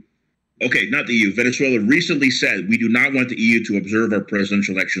EU, not the EU, Venezuela recently said we do not want the EU to observe our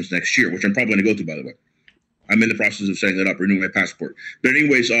presidential elections next year, which I'm probably going to go to, by the way. I'm in the process of setting that up, renewing my passport. But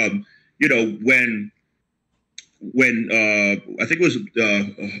anyways, when when I think it was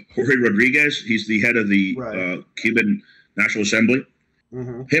Jorge Rodriguez, he's the head of the Cuban National Assembly.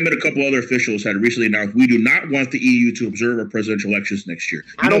 Him and a couple other officials had recently announced, we do not want the EU to observe our presidential elections next year.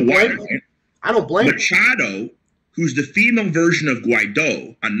 I don't blame Machado, who's the female version of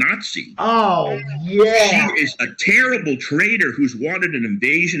Guaido, a Nazi. Oh, yeah. She is a terrible traitor who's wanted an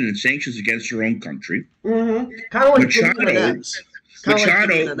invasion and sanctions against her own country. Kind of like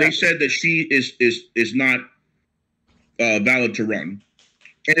Machado, they said that she is not valid to run.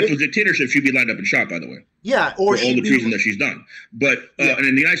 And if it was a dictatorship, she'd be lined up and shot, by the way. Yeah, or for all the treason that she's done. But and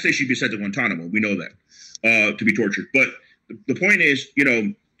in the United States, she'd be sent to Guantanamo. We know that to be tortured. But the point is,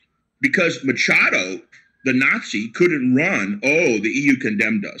 because Machado, the Nazi, couldn't run. Oh, the EU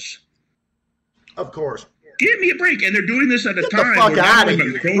condemned us. Of course. Give me a break. And they're doing this at a time where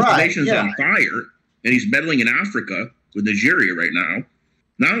the nation's on fire, and he's meddling in Africa with Nigeria right now.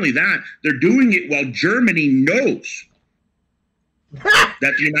 Not only that, they're doing it while Germany knows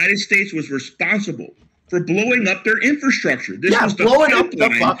that the United States was responsible for blowing up their infrastructure. This was the blowing up the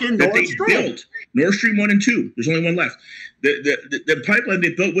fucking Nord Stream. Built. Nord Stream 1 and 2. There's only one left. The pipeline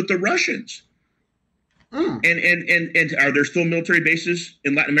they built with the Russians. And are there still military bases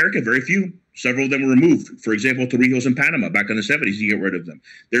in Latin America? Very few. Several of them were removed. For example, Torrijos in Panama back in the 70s, you get rid of them.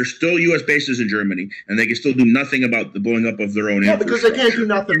 There's still U.S. bases in Germany, and they can still do nothing about the blowing up of their own because they can't do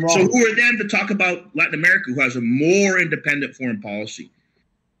nothing wrong. So who are them to talk about Latin America, who has a more independent foreign policy,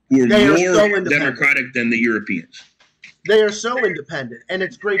 who are more democratic than the Europeans? They are so independent, and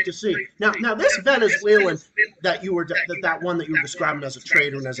it's great to see. Now this Venezuelan that you were that one that you were describing as a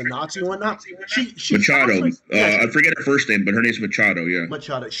traitor and as a Nazi and whatnot. She Machado. I forget her first name, but her name's Machado. Yeah.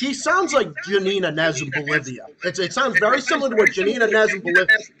 Machado. She sounds like Janina Nez in Bolivia. It sounds very similar to what Janina Nez in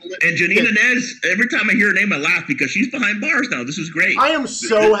Bolivia. And Janina Nez, every time I hear her name, I laugh because she's behind bars now. This is great. I am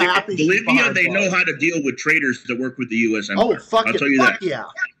so happy. Bolivia, they know how to deal with traitors that work with the U.S. Empire. Oh fuck I'll tell you that. Yeah.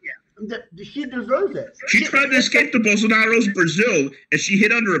 She deserves it. She tried to escape to Bolsonaro's Brazil, and she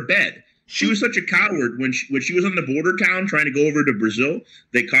hid under a bed. She was such a coward when she was on the border town trying to go over to Brazil.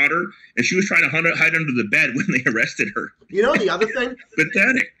 They caught her, and she was trying to hide under the bed when they arrested her. You know the other thing?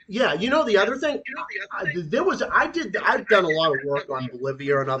 Pathetic. Yeah, you know the other thing? I've done a lot of work on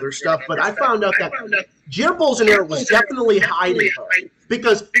Bolivia and other stuff, but I found out that Jair Bolsonaro was definitely hiding her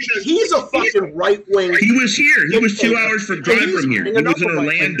because he's a fucking right-wing. He was here. He was 2 hours from drive from here. He was in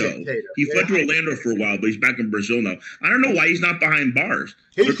Orlando. He fled to Orlando for a while, but he's back in Brazil now. I don't know why he's not behind bars.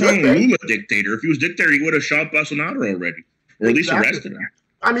 They're calling Lula dictator. If he was dictator, he would have shot Bolsonaro already, or at least arrested him.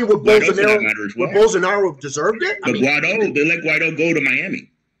 I mean, would Bolsonaro deserved it? But Guaido, they let Guaido go to Miami.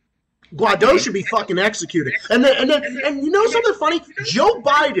 Guaido should be fucking executed. And you know something funny? Joe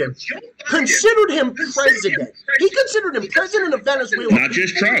Biden considered him president. He considered him president of Venezuela. Not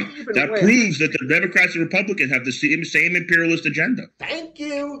just Trump. That proves that the Democrats and Republicans have the same imperialist agenda. Thank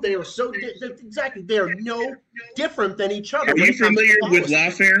you. They are so exactly. They are no different than each other. Are you familiar with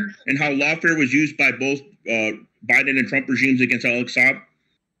lawfare and how lawfare was used by both Biden and Trump regimes against Alex Saab?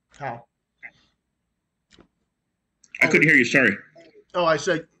 How? I couldn't hear you. Sorry. Oh, I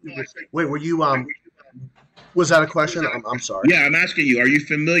said, wait, were you, was that a question? I'm sorry. Yeah, I'm asking you, are you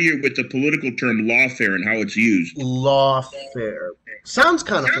familiar with the political term lawfare and how it's used? Lawfare. Sounds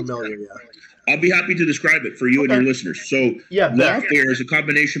kind of familiar, yeah. I'll be happy to describe it for you and your listeners. So, lawfare is a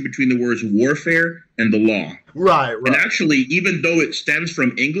combination between the words warfare and the law. Right. And actually, even though it stems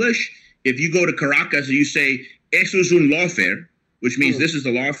from English, if you go to Caracas and you say, eso es un lawfare, which means this is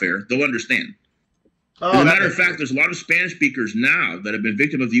the lawfare, they'll understand. As a matter of fact, there's a lot of Spanish speakers now that have been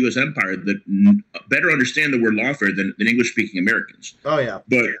victim of the U.S. empire that better understand the word lawfare than English-speaking Americans. Oh, yeah.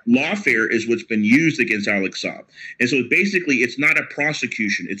 But lawfare is what's been used against Alex Saab. And so basically, it's not a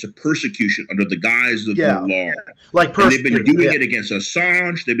prosecution. It's a persecution under the guise of the law. Like and they've been doing it against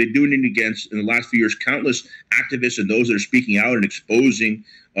Assange. They've been doing it against, in the last few years, countless activists and those that are speaking out and exposing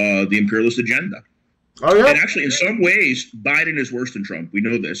the imperialist agenda. Oh, yeah. And actually, in some ways, Biden is worse than Trump. We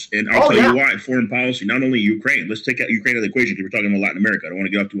know this. And I'll tell you why. Foreign policy, not only Ukraine. Let's take out Ukraine out of the equation because we're talking about Latin America. I don't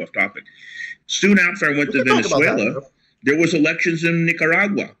want to get too off topic. Soon after I went to Venezuela, there was elections in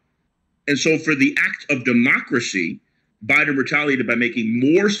Nicaragua. And so for the act of democracy, Biden retaliated by making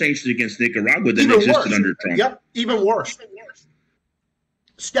more sanctions against Nicaragua than existed under Trump. Yep, even worse.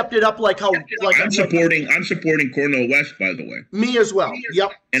 Stepped it up like how I'm supporting Cornel West, by the way. Me as well.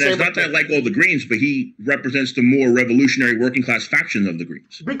 Yep. And it's not that I like all the Greens, but he represents the more revolutionary working class faction of the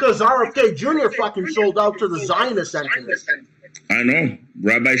Greens. Because RFK Jr. fucking sold out to the Zionist entities. I know.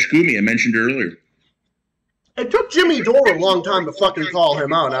 Rabbi Shkumi, I mentioned earlier. It took Jimmy Dore a long time to fucking call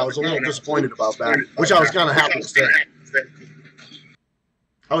him out. I was a little disappointed about that, which I was kind of happy to say.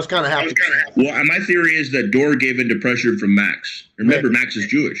 I was kind of happy. Well, my theory is that Dore gave in to pressure from Max. Remember, Max is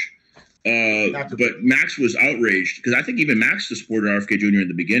Jewish. But Max was outraged because I think even Max supported RFK Jr. in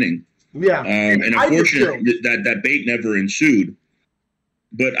the beginning. Yeah. And unfortunately, that debate never ensued.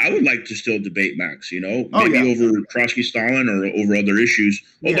 But I would like to still debate Max, maybe over Trotsky Stalin or over other issues.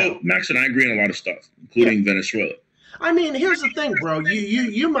 Although Max and I agree on a lot of stuff, including Venezuela. I mean, here's the thing, bro.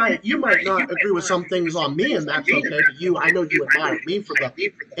 You might not agree with some things on me, and that's okay. But I know you admire me for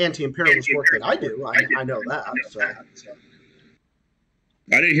the anti-imperialist work that I do. I know that. So.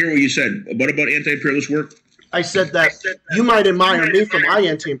 I didn't hear what you said. What about anti-imperialist work? I said that you might admire me for my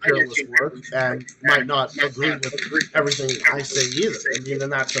anti-imperialist work and might not agree with everything I say either. I mean,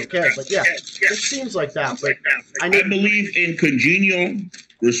 and that's okay. But yeah, it seems like that. But I believe in congenial,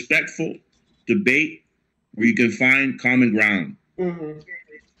 respectful debate where you can find common ground. Mm-hmm.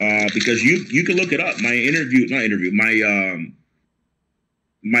 Because you can look it up.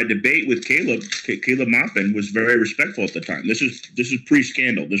 My debate with Caleb Maupin was very respectful at the time. This is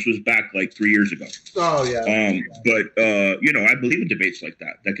pre-scandal. This was back like 3 years ago. Oh yeah. But I believe in debates like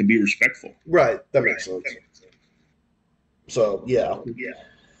that can be respectful. Right. That makes sense. So yeah.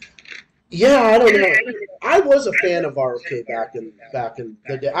 Yeah, I don't know. I was a fan of RFK back in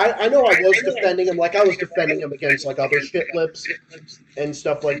the day. I know I was defending him, like I was defending him against like other shit libs and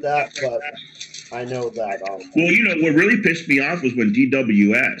stuff like that, but I know that. Well, what really pissed me off was when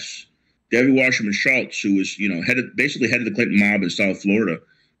DWS, Debbie Wasserman Schultz, who was basically head of the Clinton mob in South Florida,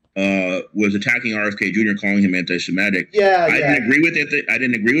 was attacking RFK Jr., calling him anti-Semitic. Yeah, I didn't agree with it. I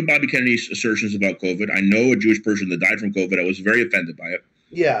didn't agree with Bobby Kennedy's assertions about COVID. I know a Jewish person that died from COVID. I was very offended by it.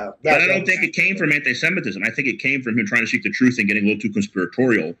 Yeah, but I don't think it came from anti-Semitism. I think it came from him trying to seek the truth and getting a little too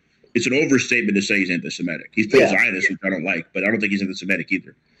conspiratorial. It's an overstatement to say he's anti-Semitic. He's pro-Zionist, which I don't like, but I don't think he's anti-Semitic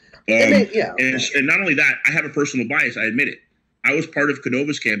either. And not only that, I have a personal bias. I admit it. I was part of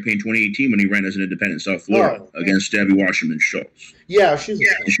Cadova's campaign 2018 when he ran as an independent in South Florida against Debbie Wasserman Schultz. Yeah,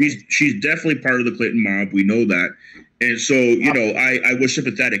 she's definitely part of the Clinton mob. We know that. And so, I was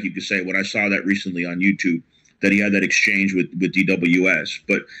sympathetic, you could say, when I saw that recently on YouTube, that he had that exchange with DWS.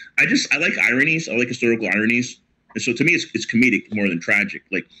 But I like ironies. I like historical ironies. And so to me, it's comedic more than tragic.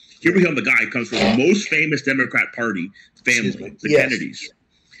 Like, here we have the guy who comes from the most famous Democrat Party family, the Kennedys.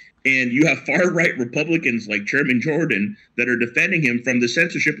 And you have far-right Republicans like Chairman Jordan that are defending him from the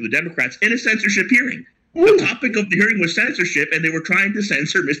censorship of the Democrats in a censorship hearing. The topic of the hearing was censorship, and they were trying to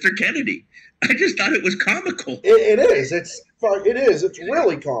censor Mr. Kennedy. I just thought it was comical. It is. It's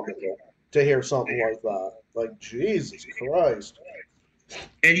really comical to hear something like that. Like, Jesus Christ.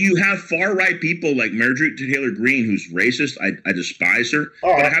 And you have far-right people like Marjorie Taylor Greene, who's racist. I despise her.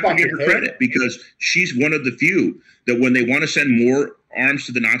 But I have to give her credit because she's one of the few that when they want to send more arms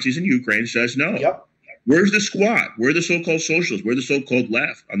to the Nazis in Ukraine, says no. Yep. Where's the squad? Where are the so-called socialists? Where are the so-called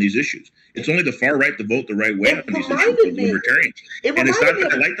left on these issues? It's only the far-right that vote the right way on these issues, libertarians. And it's not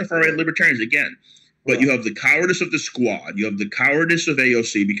that I like the far-right libertarians, again. But you have the cowardice of the squad. You have the cowardice of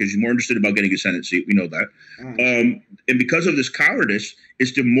AOC because you're more interested about getting a Senate seat. We know that. And because of this cowardice,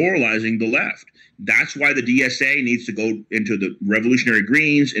 it's demoralizing the left. That's why the DSA needs to go into the Revolutionary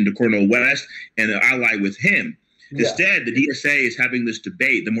Greens, into Cornel West, and ally with him. Yeah. Instead, the DSA is having this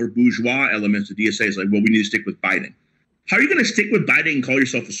debate. The more bourgeois elements of the DSA is like, well, we need to stick with Biden. How are you going to stick with Biden and call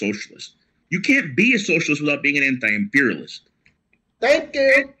yourself a socialist? You can't be a socialist without being an anti-imperialist. Thank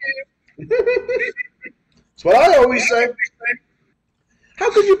you. That's what I always say. How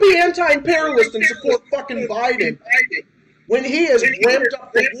could you be anti-imperialist and support fucking Biden when he has ramped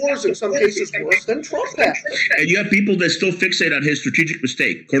up the wars in some cases worse than Trump has? And you have people that still fixate on his strategic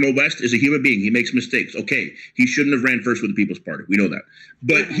mistake. Cornel West is a human being. He makes mistakes. Okay, he shouldn't have ran first with the People's Party. We know that.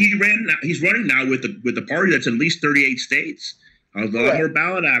 But he's running now with the party that's in at least 38 states. A lot more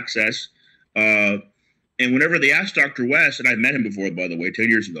ballot access. And whenever they asked Dr. West, and I met him before, by the way, 10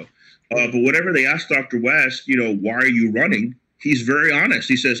 years ago, but whenever they asked Dr. West, why are you running? He's very honest.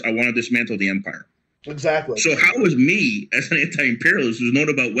 He says, I want to dismantle the empire. Exactly. So how is me, as an anti-imperialist who's known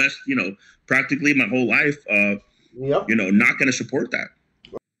about West, practically my whole life, not going to support that?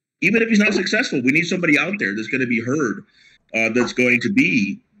 Even if he's not successful, we need somebody out there that's going to be heard, that's going to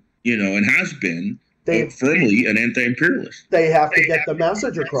be, and has been firmly an anti-imperialist. They have to get the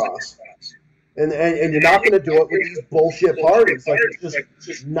message across. And you're not going to do it with these bullshit parties. Like, it's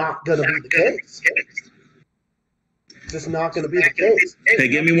just not going to be the case. It's just not going to be the case. Hey,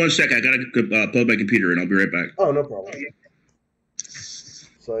 give me 1 second. I got to plug my computer in. I'll be right back. Oh, no problem.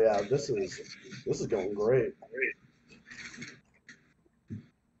 So, yeah, this is going great.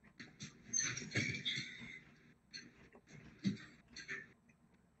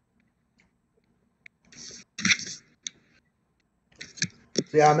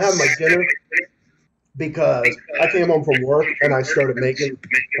 Yeah, I'm having my dinner because I came home from work and I started making,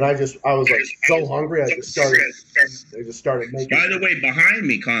 and I was like so hungry, I just started making. By the way, behind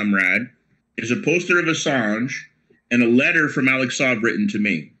me, comrade, is a poster of Assange and a letter from Alex Suarez written to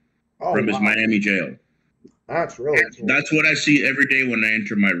me from his Miami jail. That's really cool. That's what I see every day when I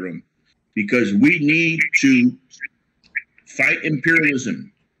enter my room, because we need to fight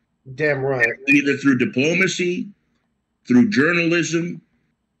imperialism. Damn right. Either through diplomacy, through journalism,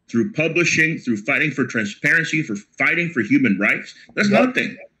 through publishing, through fighting for transparency, for fighting for human rights. That's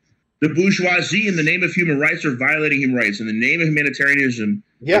nothing. The bourgeoisie, in the name of human rights, are violating human rights. In the name of humanitarianism,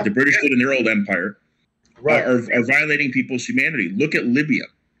 like the British did in their old empire, are violating people's humanity. Look at Libya.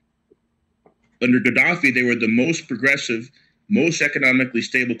 Under Gaddafi, they were the most progressive, most economically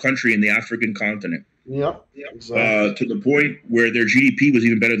stable country in the African continent. Exactly. To the point where their GDP was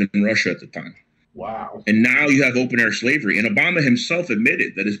even better than Russia at the time. Wow. And now you have open-air slavery. And Obama himself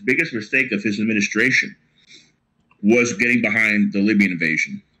admitted that his biggest mistake of his administration was getting behind the Libyan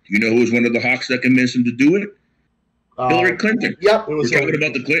invasion. You know who was one of the hawks that convinced him to do it? Hillary Clinton. Yep. We're talking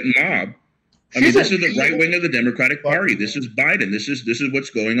about the Clinton mob. I mean, this is the right wing of the Democratic Party. This is Biden. This is what's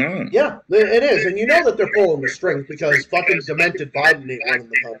going on. Yeah, it is. And you know that they're pulling the strings because fucking demented Biden ain't running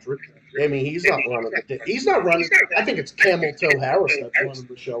the country. I mean, he's not running it. He's not running. I think it's Camel Toe Harris that's running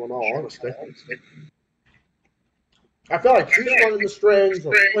the show, in all honesty. I feel like she's running the strings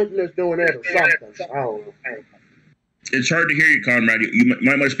or Clinton is doing it or something. I don't know. It's hard to hear you, comrade. You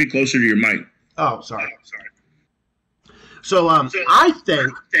might want to speak closer to your mic. Oh, sorry. So,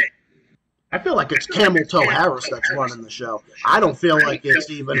 I feel like it's Camel Toe Harris that's running the show. I don't feel like it's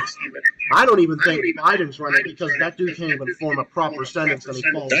even. I don't even think Biden's running because that dude can't even form a proper sentence and he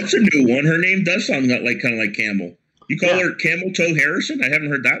falls. That's a new one. Her name does sound like kind of like Camel. You call her Camel Toe Harrison? I haven't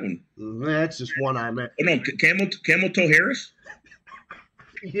heard that one. That's just one I meant. Oh no, Camel Toe Harris.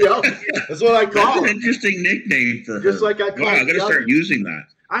 Yeah, that's what I call That's an interesting nickname for her. Just like I call. Wow, I gotta start using that.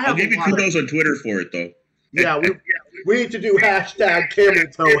 I'll give you kudos on Twitter for it though. Yeah, we need to do hashtag Camel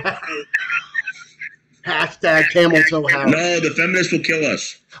Toe. Hashtag Camel Toe Harris. No, the feminists will kill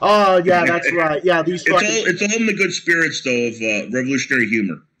us. Oh yeah, that's right. Yeah, these. It's all in the good spirits though of revolutionary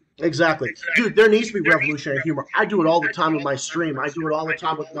humor. Exactly, dude. There needs to be revolutionary humor. I do it all the time in my stream. I do it all the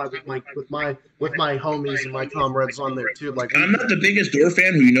time with my homies and my comrades on there too. Like, I'm not the biggest Dorr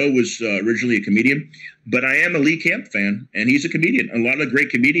fan, who you know was originally a comedian, but I am a Lee Camp fan, and he's a comedian. A lot of great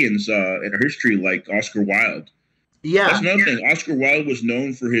comedians in our history, like Oscar Wilde. Yeah, that's another thing. Oscar Wilde was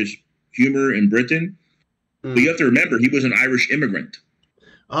known for his humor in Britain, but you have to remember he was an Irish immigrant.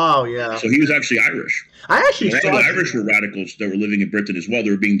 Oh yeah. So he was actually Irish. I actually thought the Irish were radicals that were living in Britain as well. They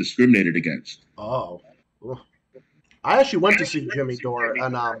were being discriminated against. Oh. I actually went to see Jimmy Dore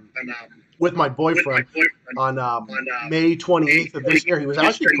and with my boyfriend on May 28th of this year. He was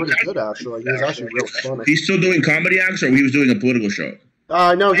actually pretty good. Actually, he was actually real funny. He's still doing comedy acts, or he was doing a political show?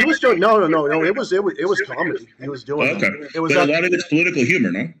 No, he was doing no. It was comedy. He was doing. Okay. It was. But a lot of it's political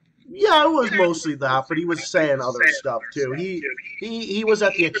humor, no? Yeah, it was mostly that, but he was saying other stuff too. He was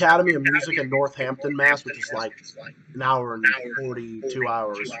at the Academy of Music in Northampton, Mass, which is like an hour and 42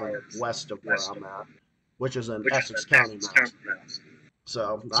 hours from west of where I'm at, which is in Essex County, Mass.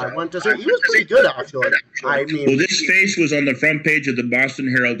 So I went to see. He was pretty good, actually. I mean, well, this face was on the front page of the Boston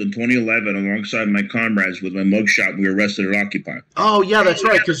Herald in 2011, alongside my comrades with my mugshot. We were arrested at Occupy. Oh yeah, that's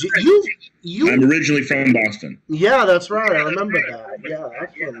right. Because you. I'm originally from Boston. Yeah, that's right. I remember that. Yeah,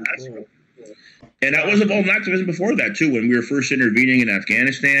 that's really cool. And I was involved in activism before that too. When we were first intervening in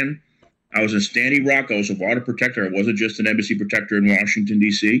Afghanistan, I was in Standing Rock. I was a water protector. I wasn't just an embassy protector in Washington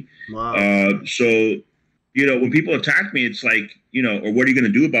D.C. Wow. So, you know, when people attack me, it's like, you know, or what are you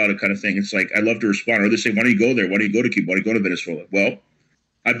going to do about it kind of thing. It's like, I love to respond. Or they say, why don't you go there? Why don't you go to Cuba? Why don't you go to Venezuela? Well,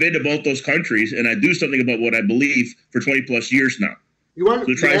 I've been to both those countries, and I do something about what I believe for 20 plus years now.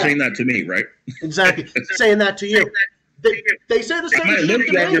 So try saying that to me, right? Exactly. Saying that to you. They say the same thing. I might look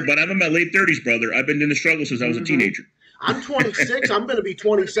younger, but I'm in my late 30s, brother. I've been in the struggle since I was a teenager. I'm 26. I'm going to be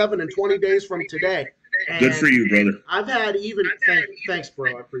 27 in 20 days from today. And good for you, brother. I've had thanks,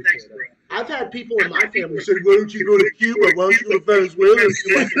 bro. I appreciate it. I've had people in my family say, why don't you go to Cuba? Why don't you go to Venezuela?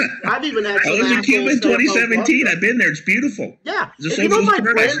 I've even had some. I was in Cuba in 2017. I've been there. It's beautiful. Yeah. It's a socialist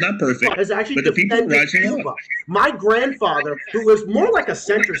paradise. It's not perfect. Has actually but the people are rising Cuba. up. My grandfather, who was more like a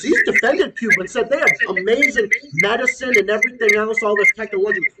centrist, he's defended Cuba and said they have amazing medicine and everything else, all this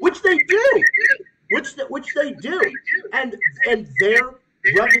technology, which they do. Which they do. And their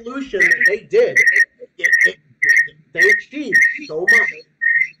revolution that they did, they achieved so much.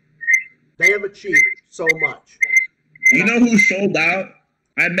 They have achieved so much. You know who sold out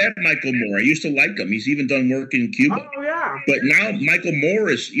I met Michael Moore. I used to like him. He's even done work in Cuba. Oh, yeah. But now Michael Moore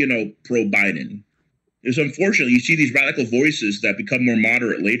is, pro-Biden. It's unfortunately, you see these radical voices that become more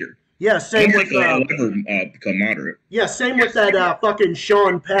moderate later. Yeah, same with I'll ever become moderate. Yeah, same with that fucking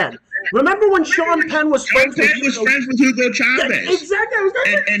Sean Penn. Remember when Sean Penn was friends with Hugo Chavez? Exactly.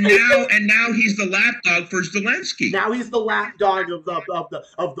 And now he's the lapdog for Zelensky. Now he's the lapdog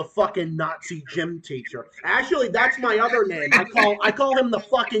of the fucking Nazi gym teacher. Actually, that's my other name. I call him the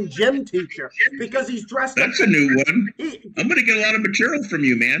fucking gym teacher because he's dressed. That's a new one. I'm gonna get a lot of material from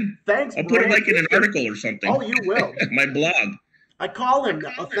you, man. Thanks. I'll put it like in an article or something. Oh, you will. My blog. I call him.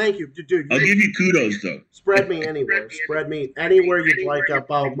 Oh, thank you, dude. I'll give you kudos, though. Spread me anywhere. Spread me anywhere you'd like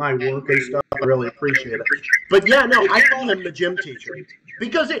about my work and stuff. I really appreciate it. But yeah, no, I call him the gym teacher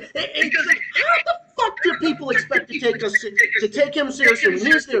because it's like, how the fuck do people expect to take him seriously when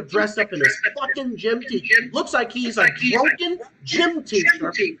he's there dressed up in his fucking gym teacher? Looks like he's a drunken gym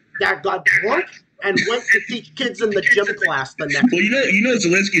teacher that got drunk and went to teach kids in the gym class the next. Well, you know,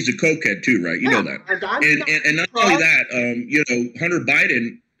 Zelensky's a cokehead too, right? You know that. And not only that, Hunter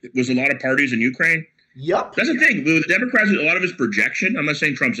Biden was a lot of parties in Ukraine. Yep. That's the thing. The Democrats, a lot of his projection. I'm not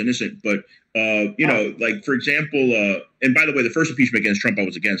saying Trump's innocent, but like for example, and by the way, the first impeachment against Trump I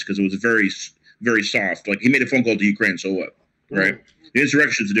was against because it was very, very soft. Like he made a phone call to Ukraine, so what, right? The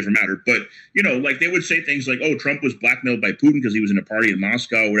insurrection is a different matter, but like they would say things like, "Oh, Trump was blackmailed by Putin because he was in a party in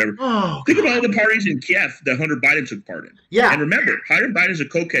Moscow or whatever." Oh, think of all the parties in Kiev that Hunter Biden took part in. Yeah, and remember, Hunter Biden's a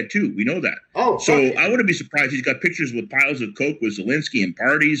cokehead too. We know that. Oh, so I wouldn't be surprised. He's got pictures with piles of coke with Zelensky and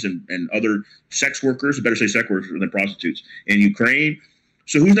parties and other sex workers. I better say sex workers than prostitutes in Ukraine.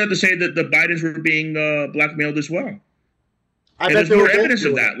 So who's that to say that the Bidens were being blackmailed as well? And there's more evidence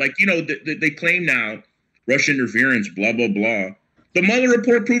of that. Like they claim now Russian interference, blah blah blah. The Mueller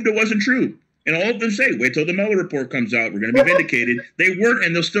report proved it wasn't true. And all of them say, wait till the Mueller report comes out. We're going to be vindicated. They weren't,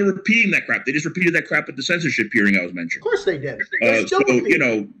 and they're still repeating that crap. They just repeated that crap at the censorship hearing I was mentioning. Of course they did. So,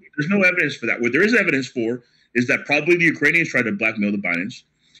 there's no evidence for that. What there is evidence for is that probably the Ukrainians tried to blackmail the Bidens.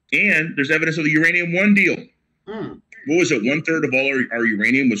 And there's evidence of the Uranium One deal. What was it? 1/3 of all our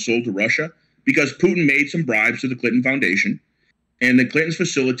uranium was sold to Russia because Putin made some bribes to the Clinton Foundation. And the Clintons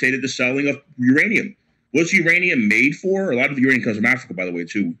facilitated the selling of uranium. What's uranium made for? A lot of the uranium comes from Africa, by the way,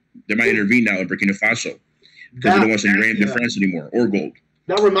 too. They might intervene now in Burkina Faso because they don't want some uranium defense anymore or gold.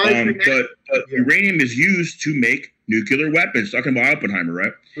 That reminds me. But uranium is used to make nuclear weapons. Talking about Oppenheimer,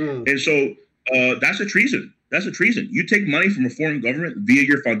 right? And so that's a treason. That's a treason. You take money from a foreign government via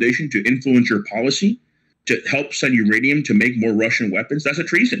your foundation to influence your policy to help send uranium to make more Russian weapons. That's a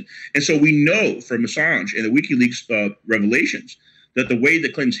treason. And so we know from Assange and the WikiLeaks revelations that the way the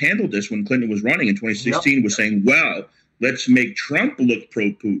Clintons handled this when Clinton was running in 2016 was saying, well, let's make Trump look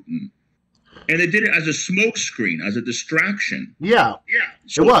pro-Putin. And they did it as a smokescreen, as a distraction. Yeah,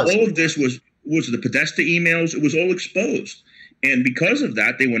 so it was. All of this was the Podesta emails. It was all exposed. And because of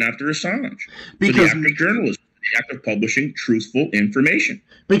that, they went after Assange. For the act of journalism, the act of publishing truthful information.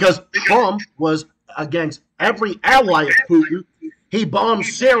 Because Trump was against every ally of Putin. He bombed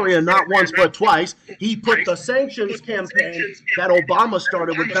Syria not once but twice. He put the sanctions campaign that Obama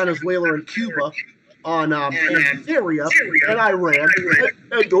started with Venezuela and Cuba on Syria and Iran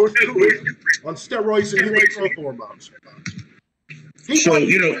and North Korea on steroids and human growth hormones. So,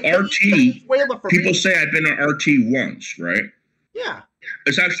 RT, people say I've been on RT once, right? Yeah.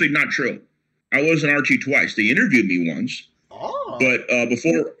 It's actually not true. I was on RT twice. They interviewed me once. Oh. But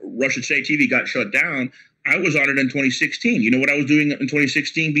before Russian State TV got shut down, I was on it in 2016. You know what I was doing in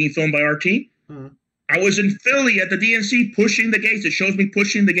 2016 being filmed by RT? I was in Philly at the DNC pushing the gates. It shows me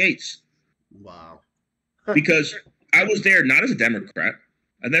pushing the gates. Wow. Because I was there not as a Democrat.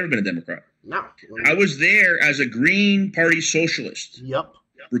 I've never been a Democrat. No. I was there as a Green Party socialist. Yep.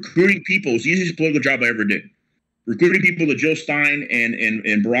 Recruiting people. It was the easiest political job I ever did. Recruiting people to Jill Stein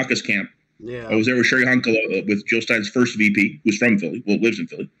and Baraka's camp. Yeah. I was there with Sherry Hunkela with Jill Stein's first VP, who's from Philly, lives in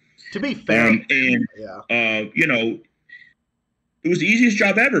Philly. To be fair, it was the easiest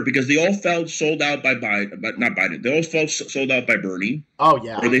job ever because they all felt sold out by Biden, but not Biden. They all felt sold out by Bernie. Oh,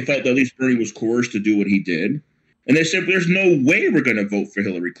 yeah. Or they felt that at least Bernie was coerced to do what he did. And they said, there's no way we're going to vote for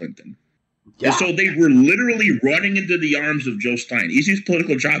Hillary Clinton. Yeah. And so they were literally running into the arms of Jill Stein. Easiest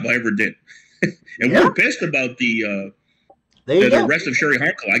political job I ever did. And we're pissed about the arrest of Sherry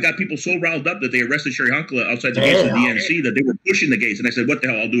Hunkela. I got people so riled up that they arrested Sherry Hunkela outside the gates of the DNC that they were pushing the gates. And I said, what the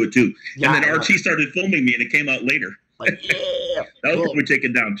hell, I'll do it too. Yeah, and then RT started filming me and it came out later. Like, yeah. That was probably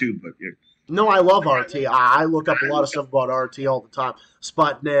taken down too. But yeah. No, I love RT. I look up a lot of stuff about RT all the time.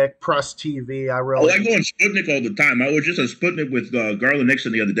 Sputnik, Press TV. I go on Sputnik all the time. I was just on Sputnik with Garland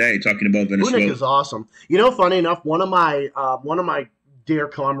Nixon the other day talking about Venezuela. Sputnik is awesome. You know, funny enough, one of my dear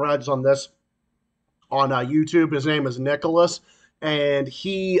comrades on this on YouTube. His name is Nicholas. And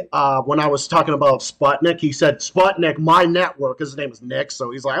he, when I was talking about Sputnik, he said, Sputnik, my network. His name is Nick. So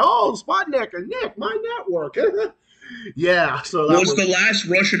he's like, oh, Sputnik and Nick, my network. Yeah. So that was the last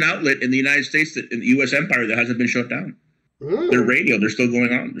Russian outlet in the United States, in the U.S. empire, that hasn't been shut down. Their radio, they're still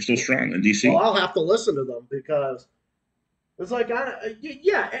going on. They're still strong in D.C. Well, I'll have to listen to them because it's like,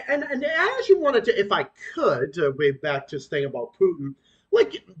 yeah. And I actually wanted to, if I could, to way back to this thing about Putin.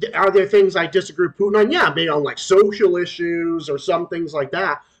 Like, are there things I disagree with Putin on? Yeah, maybe on like social issues or some things like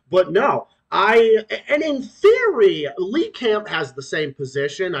that. But no, and in theory, Lee Camp has the same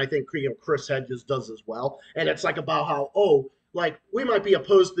position. I think Chris Hedges does as well. And it's like about how, like we might be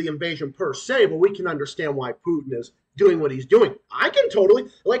opposed to the invasion per se, but we can understand why Putin is doing what he's doing. I can totally,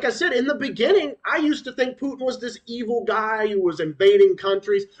 like I said, in the beginning, I used to think Putin was this evil guy who was invading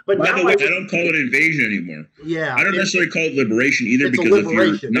countries. But by now the way, I don't call it invasion anymore. Yeah. I don't necessarily call it liberation either, because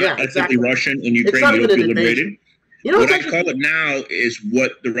if you're not ethnically Russian in Ukraine, you don't feel liberated. You know, what I call it now is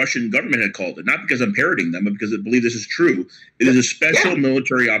what the Russian government had called it, not because I'm parroting them, but because I believe this is true. It is a special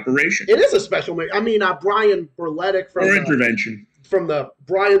military operation. It is a special. Brian Berletic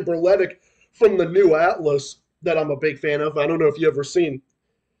from the New Atlas that I'm a big fan of. I don't know if you ever seen.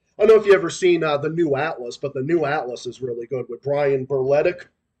 The New Atlas, but the New Atlas is really good with Brian Berletic.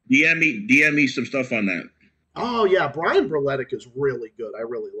 DM me some stuff on that. Oh yeah, Brian Berletic is really good. I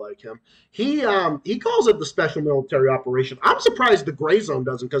really like him. He calls it the special military operation. I'm surprised the Gray Zone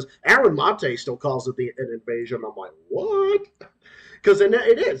doesn't, because Aaron Mate still calls it an invasion. I'm like, what? Because it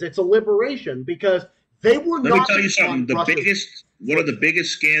is. It's a liberation, because they were not. Let me tell you something. One of the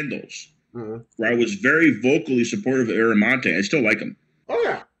biggest scandals where I was very vocally supportive of Aaron Mate. I still like him. Oh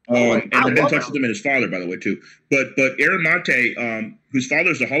yeah. And I've been in touch with him and his father, by the way, too. But Aaron Mate, whose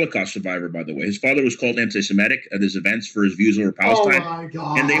father is a Holocaust survivor, by the way, his father was called anti-Semitic at his events for his views over Palestine. Oh my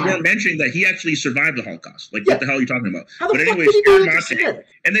God. And they weren't mentioning that he actually survived the Holocaust. Like, what the hell are you talking about? But anyways, Aaron Mate.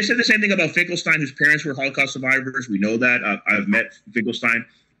 And they said the same thing about Finkelstein, whose parents were Holocaust survivors. We know that. I've met Finkelstein.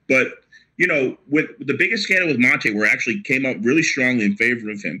 But, you know, with the biggest scandal with Mate, where it actually came out really strongly in favor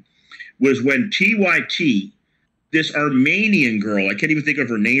of him, was when TYT, this Armenian girl, I can't even think of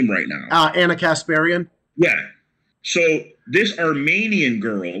her name right now. Anna Kasparian? Yeah. So this Armenian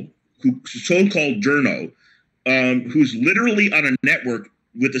girl, who's so-called journo, who's literally on a network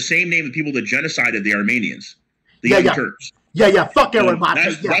with the same name of people that genocided the Armenians, the Young Turks. Yeah, fuck Aaron Mate.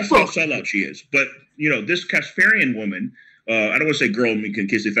 That's how sellout she is. But, you know, this Kasparian woman, I don't want to say girl in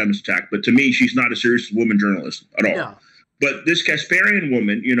case they feminist attack, but to me, she's not a serious woman journalist at all. Yeah. But this Kasparian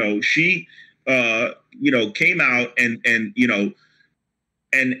woman, you know, she... came out and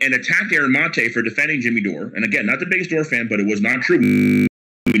attacked Aaron Mate for defending Jimmy Dore. And again, not the biggest Dore fan, but it was not true.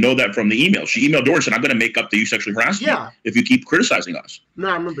 We know that from the email. She emailed Dore and said, I'm going to make up that you sexually harassed me if you keep criticizing us. No,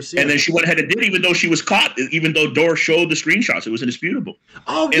 I remember seeing And then she went ahead and did, even though she was caught, even though Dore showed the screenshots. It was indisputable.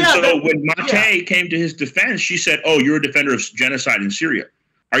 Oh, and so when Mate came to his defense, she said, oh, you're a defender of genocide in Syria.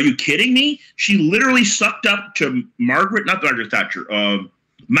 Are you kidding me? She literally sucked up to Margaret Thatcher,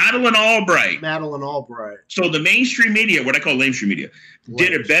 Madeleine Albright. So the mainstream media, what I call mainstream media,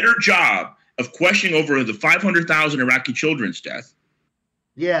 did a better job of questioning over the 500,000 Iraqi children's death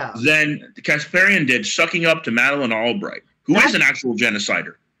than Kasparian did sucking up to Madeleine Albright, who is an actual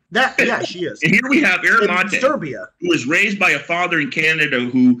genocider. She is. And here we have Aaron Mate, Serbia, who was raised by a father in Canada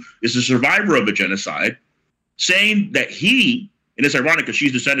who is a survivor of a genocide, saying that he, and it's ironic because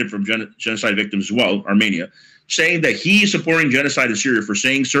she's descended from genocide victims as well, Armenia, saying that he is supporting genocide in Syria for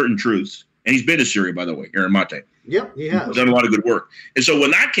saying certain truths. And he's been to Syria, by the way, Aaron Mate. Yep, he has. He's done a lot of good work. And so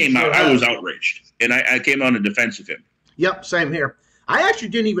when that came out, I was outraged. And I came on in defense of him. Yep, same here. I actually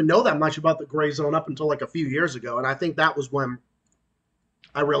didn't even know that much about the Gray Zone up until like a few years ago. And I think that was when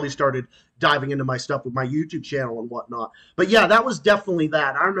I really started diving into my stuff with my YouTube channel and whatnot. But yeah, that was definitely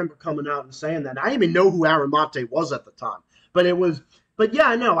that. I remember coming out and saying that. I didn't even know who Aaron Mate was at the time. But it was... But yeah,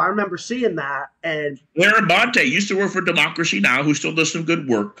 I know. I remember seeing that. And Aaron Mate used to work for Democracy Now!, who still does some good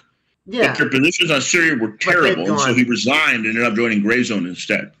work. Yeah. But their positions on Syria were terrible, and so he resigned and ended up joining Gray Zone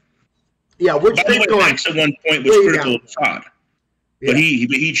instead. Yeah, which by the way, Max at one point was critical of Assad, but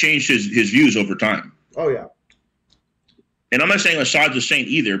he changed his views over time. Oh yeah. And I'm not saying Assad's a saint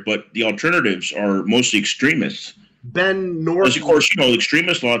either, but the alternatives are mostly extremists. Ben Norton. As of course, you know,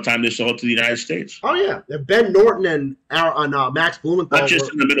 extremists a lot of time they sell it to the United States. Oh yeah, Ben Norton and Max Blumenthal. Not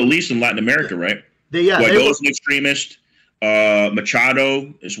just in the Middle East and Latin America, right? Guaido's an extremist.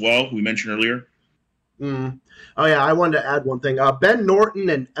 Machado as well, who we mentioned earlier. Oh yeah, I wanted to add one thing. Ben Norton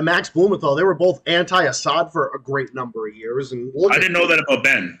and Max Blumenthal, they were both anti-Assad for a great number of years. And I didn't know that about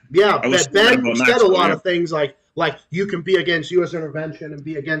Ben. Yeah, Ben said a lot of things like, like you can be against U.S. intervention and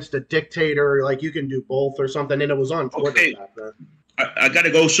be against a dictator. Like you can do both or something. And it was on Twitter. Okay. Back then. I got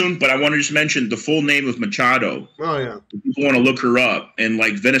to go soon, but I want to just mention the full name of Machado. Oh, yeah. If people want to look her up. And,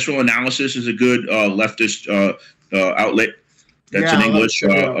 like, Venezuela Analysis is a good leftist outlet that's in English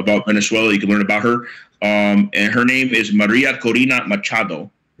about Venezuela. You can learn about her. And her name is Maria Corina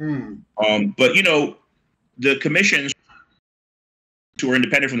Machado. But, you know, the commissions who are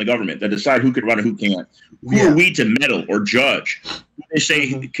independent from the government that decide who could run and who can't. Who are we to meddle or judge who they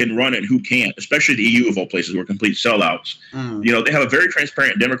say can run it and who can't, especially the EU of all places who are complete sellouts. You know, they have a very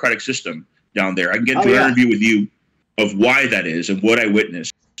transparent democratic system down there. I can get into an interview with you of why that is and what I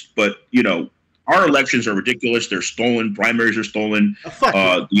witnessed. But, you know, our elections are ridiculous. They're stolen. Primaries are stolen.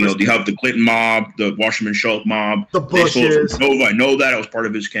 You know, you have the Clinton mob, the Wasserman Schultz mob. The Bushes. I know that. I was part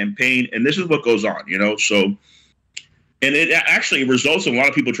of his campaign. And this is what goes on, you know. So, and it actually results in a lot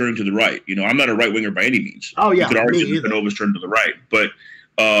of people turning to the right. You know, I'm not a right-winger by any means. Oh, yeah. You could argue that Canova's turned to the right. But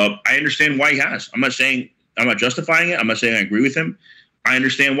I understand why he has. I'm not justifying it. I'm not saying I agree with him. I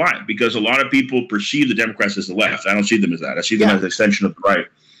understand why. Because a lot of people perceive the Democrats as the left. I don't see them as that. I see them as an extension of the right.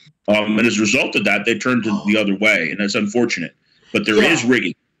 And as a result of that, they turn to the other way. And that's unfortunate. But there is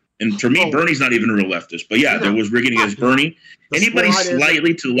rigging. And for me, Bernie's not even a real leftist. But yeah, there was rigging against Bernie. Anybody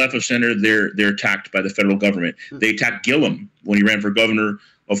slightly to the left of center, they're attacked by the federal government. They attacked Gillum when he ran for governor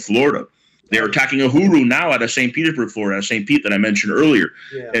of Florida. They're attacking Uhuru now out of St. Petersburg, Florida, out of St. Pete that I mentioned earlier.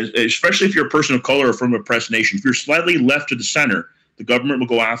 And especially if you're a person of color or from a oppressed nation. If you're slightly left to the center, the government will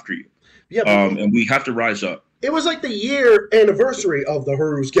go after you. And we have to rise up. It was like the year anniversary of the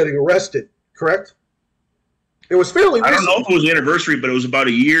Uhurus getting arrested, correct? It was fairly recent. I don't know if it was the anniversary, but it was about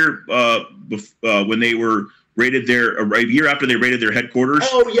a year when they were raided a year after they raided their headquarters.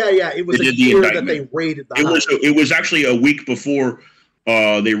 Oh, yeah. It was a year that they raided the house. It was actually a week before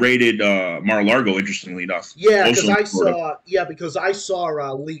they raided Mar-a-Lago, interestingly enough. Yeah, because I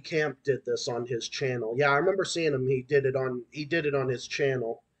saw Lee Camp did this on his channel. Yeah, I remember seeing him. He did it on his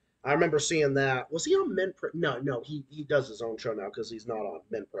channel. I remember seeing that. Was he on Mint Press? No, he does his own show now because he's not on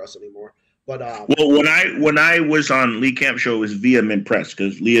Mint Press anymore. But well, when I was on Lee Camp's show, it was via Mint Press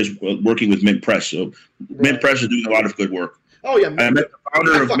because Lee is working with Mint Press, so Mint Press is doing a lot of good work. Oh yeah, I met the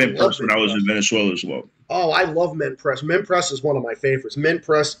founder of Mint Press when I was in Venezuela as well. Oh, I love Mint Press. Mint Press is one of my favorites. Mint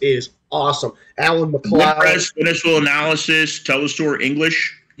Press is awesome. Alan McLeod. Mint Press, Venezuela Analysis, Telesur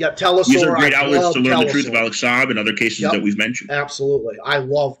English. Yeah, Telesur. These are great outlets to learn the truth of Alex Saab and other cases that we've mentioned. Absolutely, I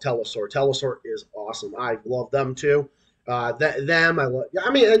love Telesur. Telesur is awesome. I love them too. I think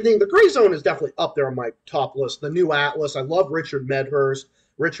the Gray Zone is definitely up there on my top list. The New Atlas. I love Richard Medhurst.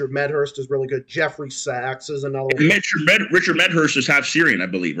 Richard Medhurst is really good. Jeffrey Sachs is another one. Richard Medhurst is half Syrian, I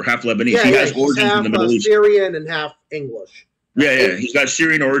believe, or half Lebanese. He has origins in the Middle East. Syrian and half English. Yeah. He's got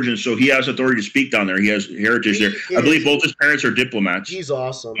Syrian origins, so he has authority to speak down there. He has heritage there. I believe both his parents are diplomats. He's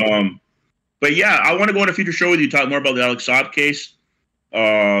awesome. But yeah, I want to go on a future show with you, talk more about the Alex Saab case.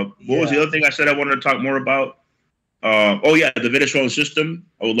 What was the other thing I said I wanted to talk more about? The Venezuelan system.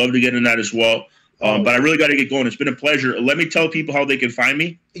 I would love to get in that as well. But I really got to get going. It's been a pleasure. Let me tell people how they can find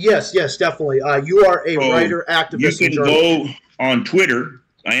me. Yes, definitely. You are a writer, activist. You can go on Twitter.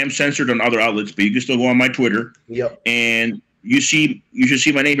 I am censored on other outlets, but you can still go on my Twitter. Yep. And you should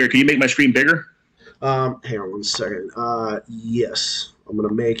see my name here. Can you make my screen bigger? Hang on 1 second. Yes. I'm going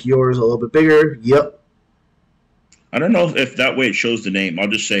to make yours a little bit bigger. Yep. I don't know if that way it shows the name. I'll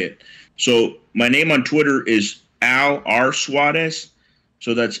just say it. So my name on Twitter is Al R. Suarez.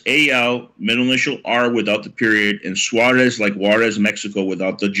 So that's A-L, middle initial R without the period, and Suarez like Juarez, Mexico,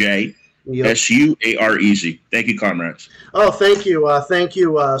 without the J. Yep. S-U-A-R-E-Z. Thank you, comrades. Oh, thank you. Thank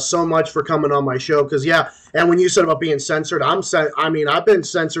you so much for coming on my show. Because, and when you said about being censored, I've been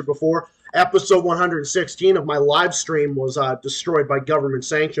censored before. Episode 116 of my live stream was destroyed by government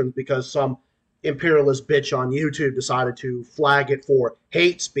sanctions because some imperialist bitch on YouTube decided to flag it for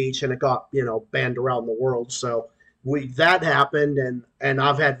hate speech, and it got, banned around the world. So that happened, and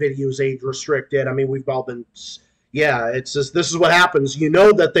I've had videos age restricted. I mean, we've all been, it's just, this is what happens. You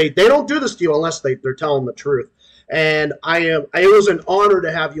know that they don't do this to you unless they're telling the truth. And it was an honor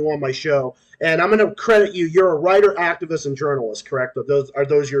to have you on my show. And I'm going to credit you. You're a writer, activist, and journalist, correct? Are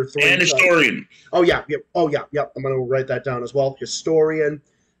those your three? And historian. Oh, yeah. I'm going to write that down as well. Historian.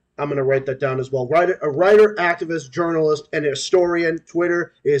 I'm going to write that down as well. A writer, activist, journalist, and historian.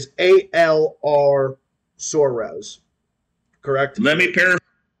 Twitter is ALR Suarez. Correct? Let me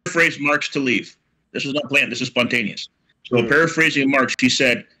paraphrase Marx to leave. This is not planned. This is spontaneous. So paraphrasing Marx, he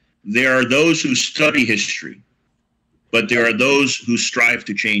said, there are those who study history, but there are those who strive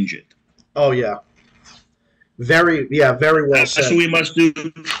to change it. Oh, yeah. Very well said. That's what we must do,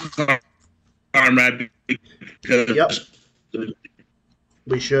 comrade. Yep.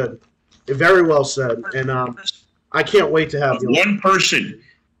 We should. Very well said. And I can't wait to have you. One person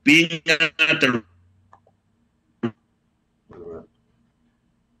being at the...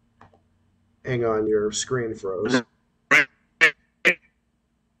 Hang on, your screen froze. All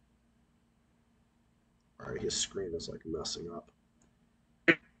right, his screen is like messing up.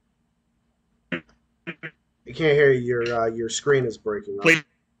 I can't hear you. Your screen is breaking up.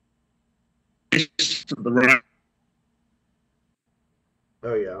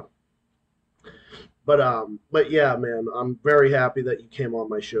 Oh yeah. But yeah, man, I'm very happy that you came on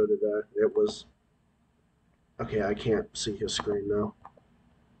my show today. It was okay. I can't see his screen now.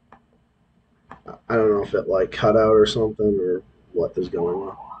 I don't know if it like cut out or something or what is going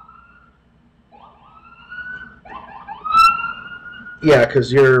on. Yeah,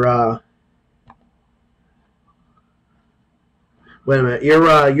 because you're wait a minute,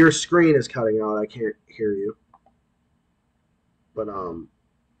 your screen is cutting out. I can't hear you. But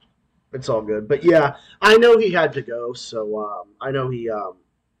it's all good. But yeah, I know he had to go, so I know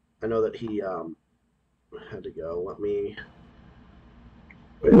that he had to go. Let me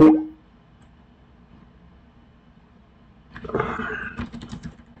wait.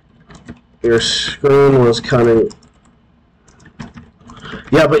 Your screen was cutting.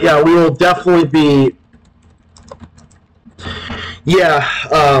 Yeah, but yeah, we will definitely be. Yeah,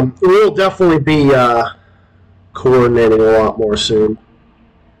 we'll definitely be coordinating a lot more soon.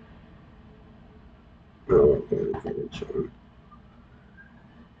 Oh,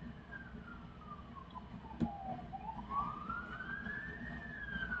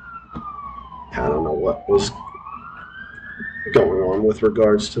 I don't know what was going on with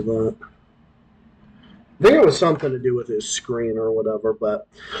regards to that. I think it was something to do with his screen or whatever, but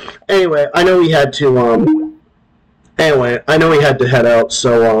anyway, I know he had to head out,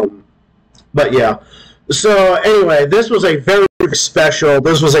 so but yeah. So anyway, this was a very special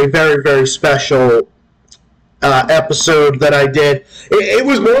episode that I did. It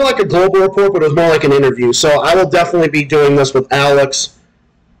was more like a global report, but it was more like an interview. So I will definitely be doing this with Alex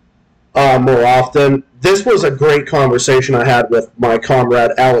more often. This was a great conversation I had with my comrade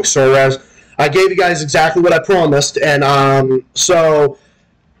Alex Suarez. I gave you guys exactly what I promised, and so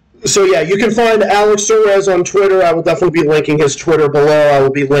yeah, you can find Alex Suarez on Twitter. I will definitely be linking his Twitter below. I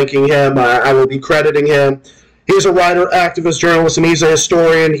will be linking him. I will be crediting him. He's a writer, activist, journalist, and he's a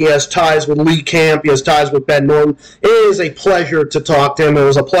historian. He has ties with Lee Camp. He has ties with Ben Norton. It is a pleasure to talk to him. It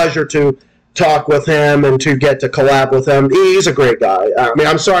was a pleasure to talk with him and to get to collab with him. He's a great guy. I mean,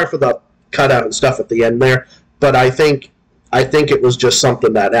 I'm sorry for the cutout and stuff at the end there, but I think it was just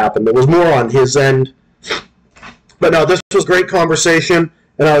something that happened. It was more on his end. But no, this was a great conversation,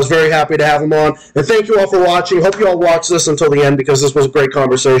 and I was very happy to have him on. And thank you all for watching. Hope you all watch this until the end because this was a great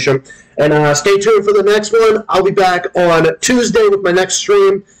conversation. And stay tuned for the next one. I'll be back on Tuesday with my next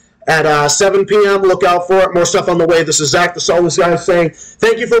stream at 7 p.m. Look out for it. More stuff on the way. This is Zach, the Soulless Guy, saying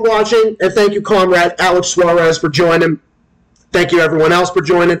thank you for watching, and thank you, comrade Alex Suarez, for joining. Thank you, everyone else, for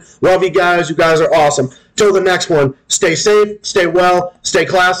joining. Love you guys. You guys are awesome. Till the next one, stay safe, stay well, stay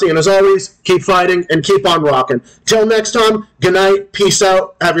classy, and as always, keep fighting and keep on rocking. Till next time, good night, peace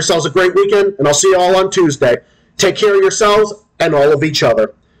out, have yourselves a great weekend, and I'll see you all on Tuesday. Take care of yourselves and all of each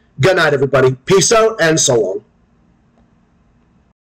other. Good night, everybody. Peace out, and so long.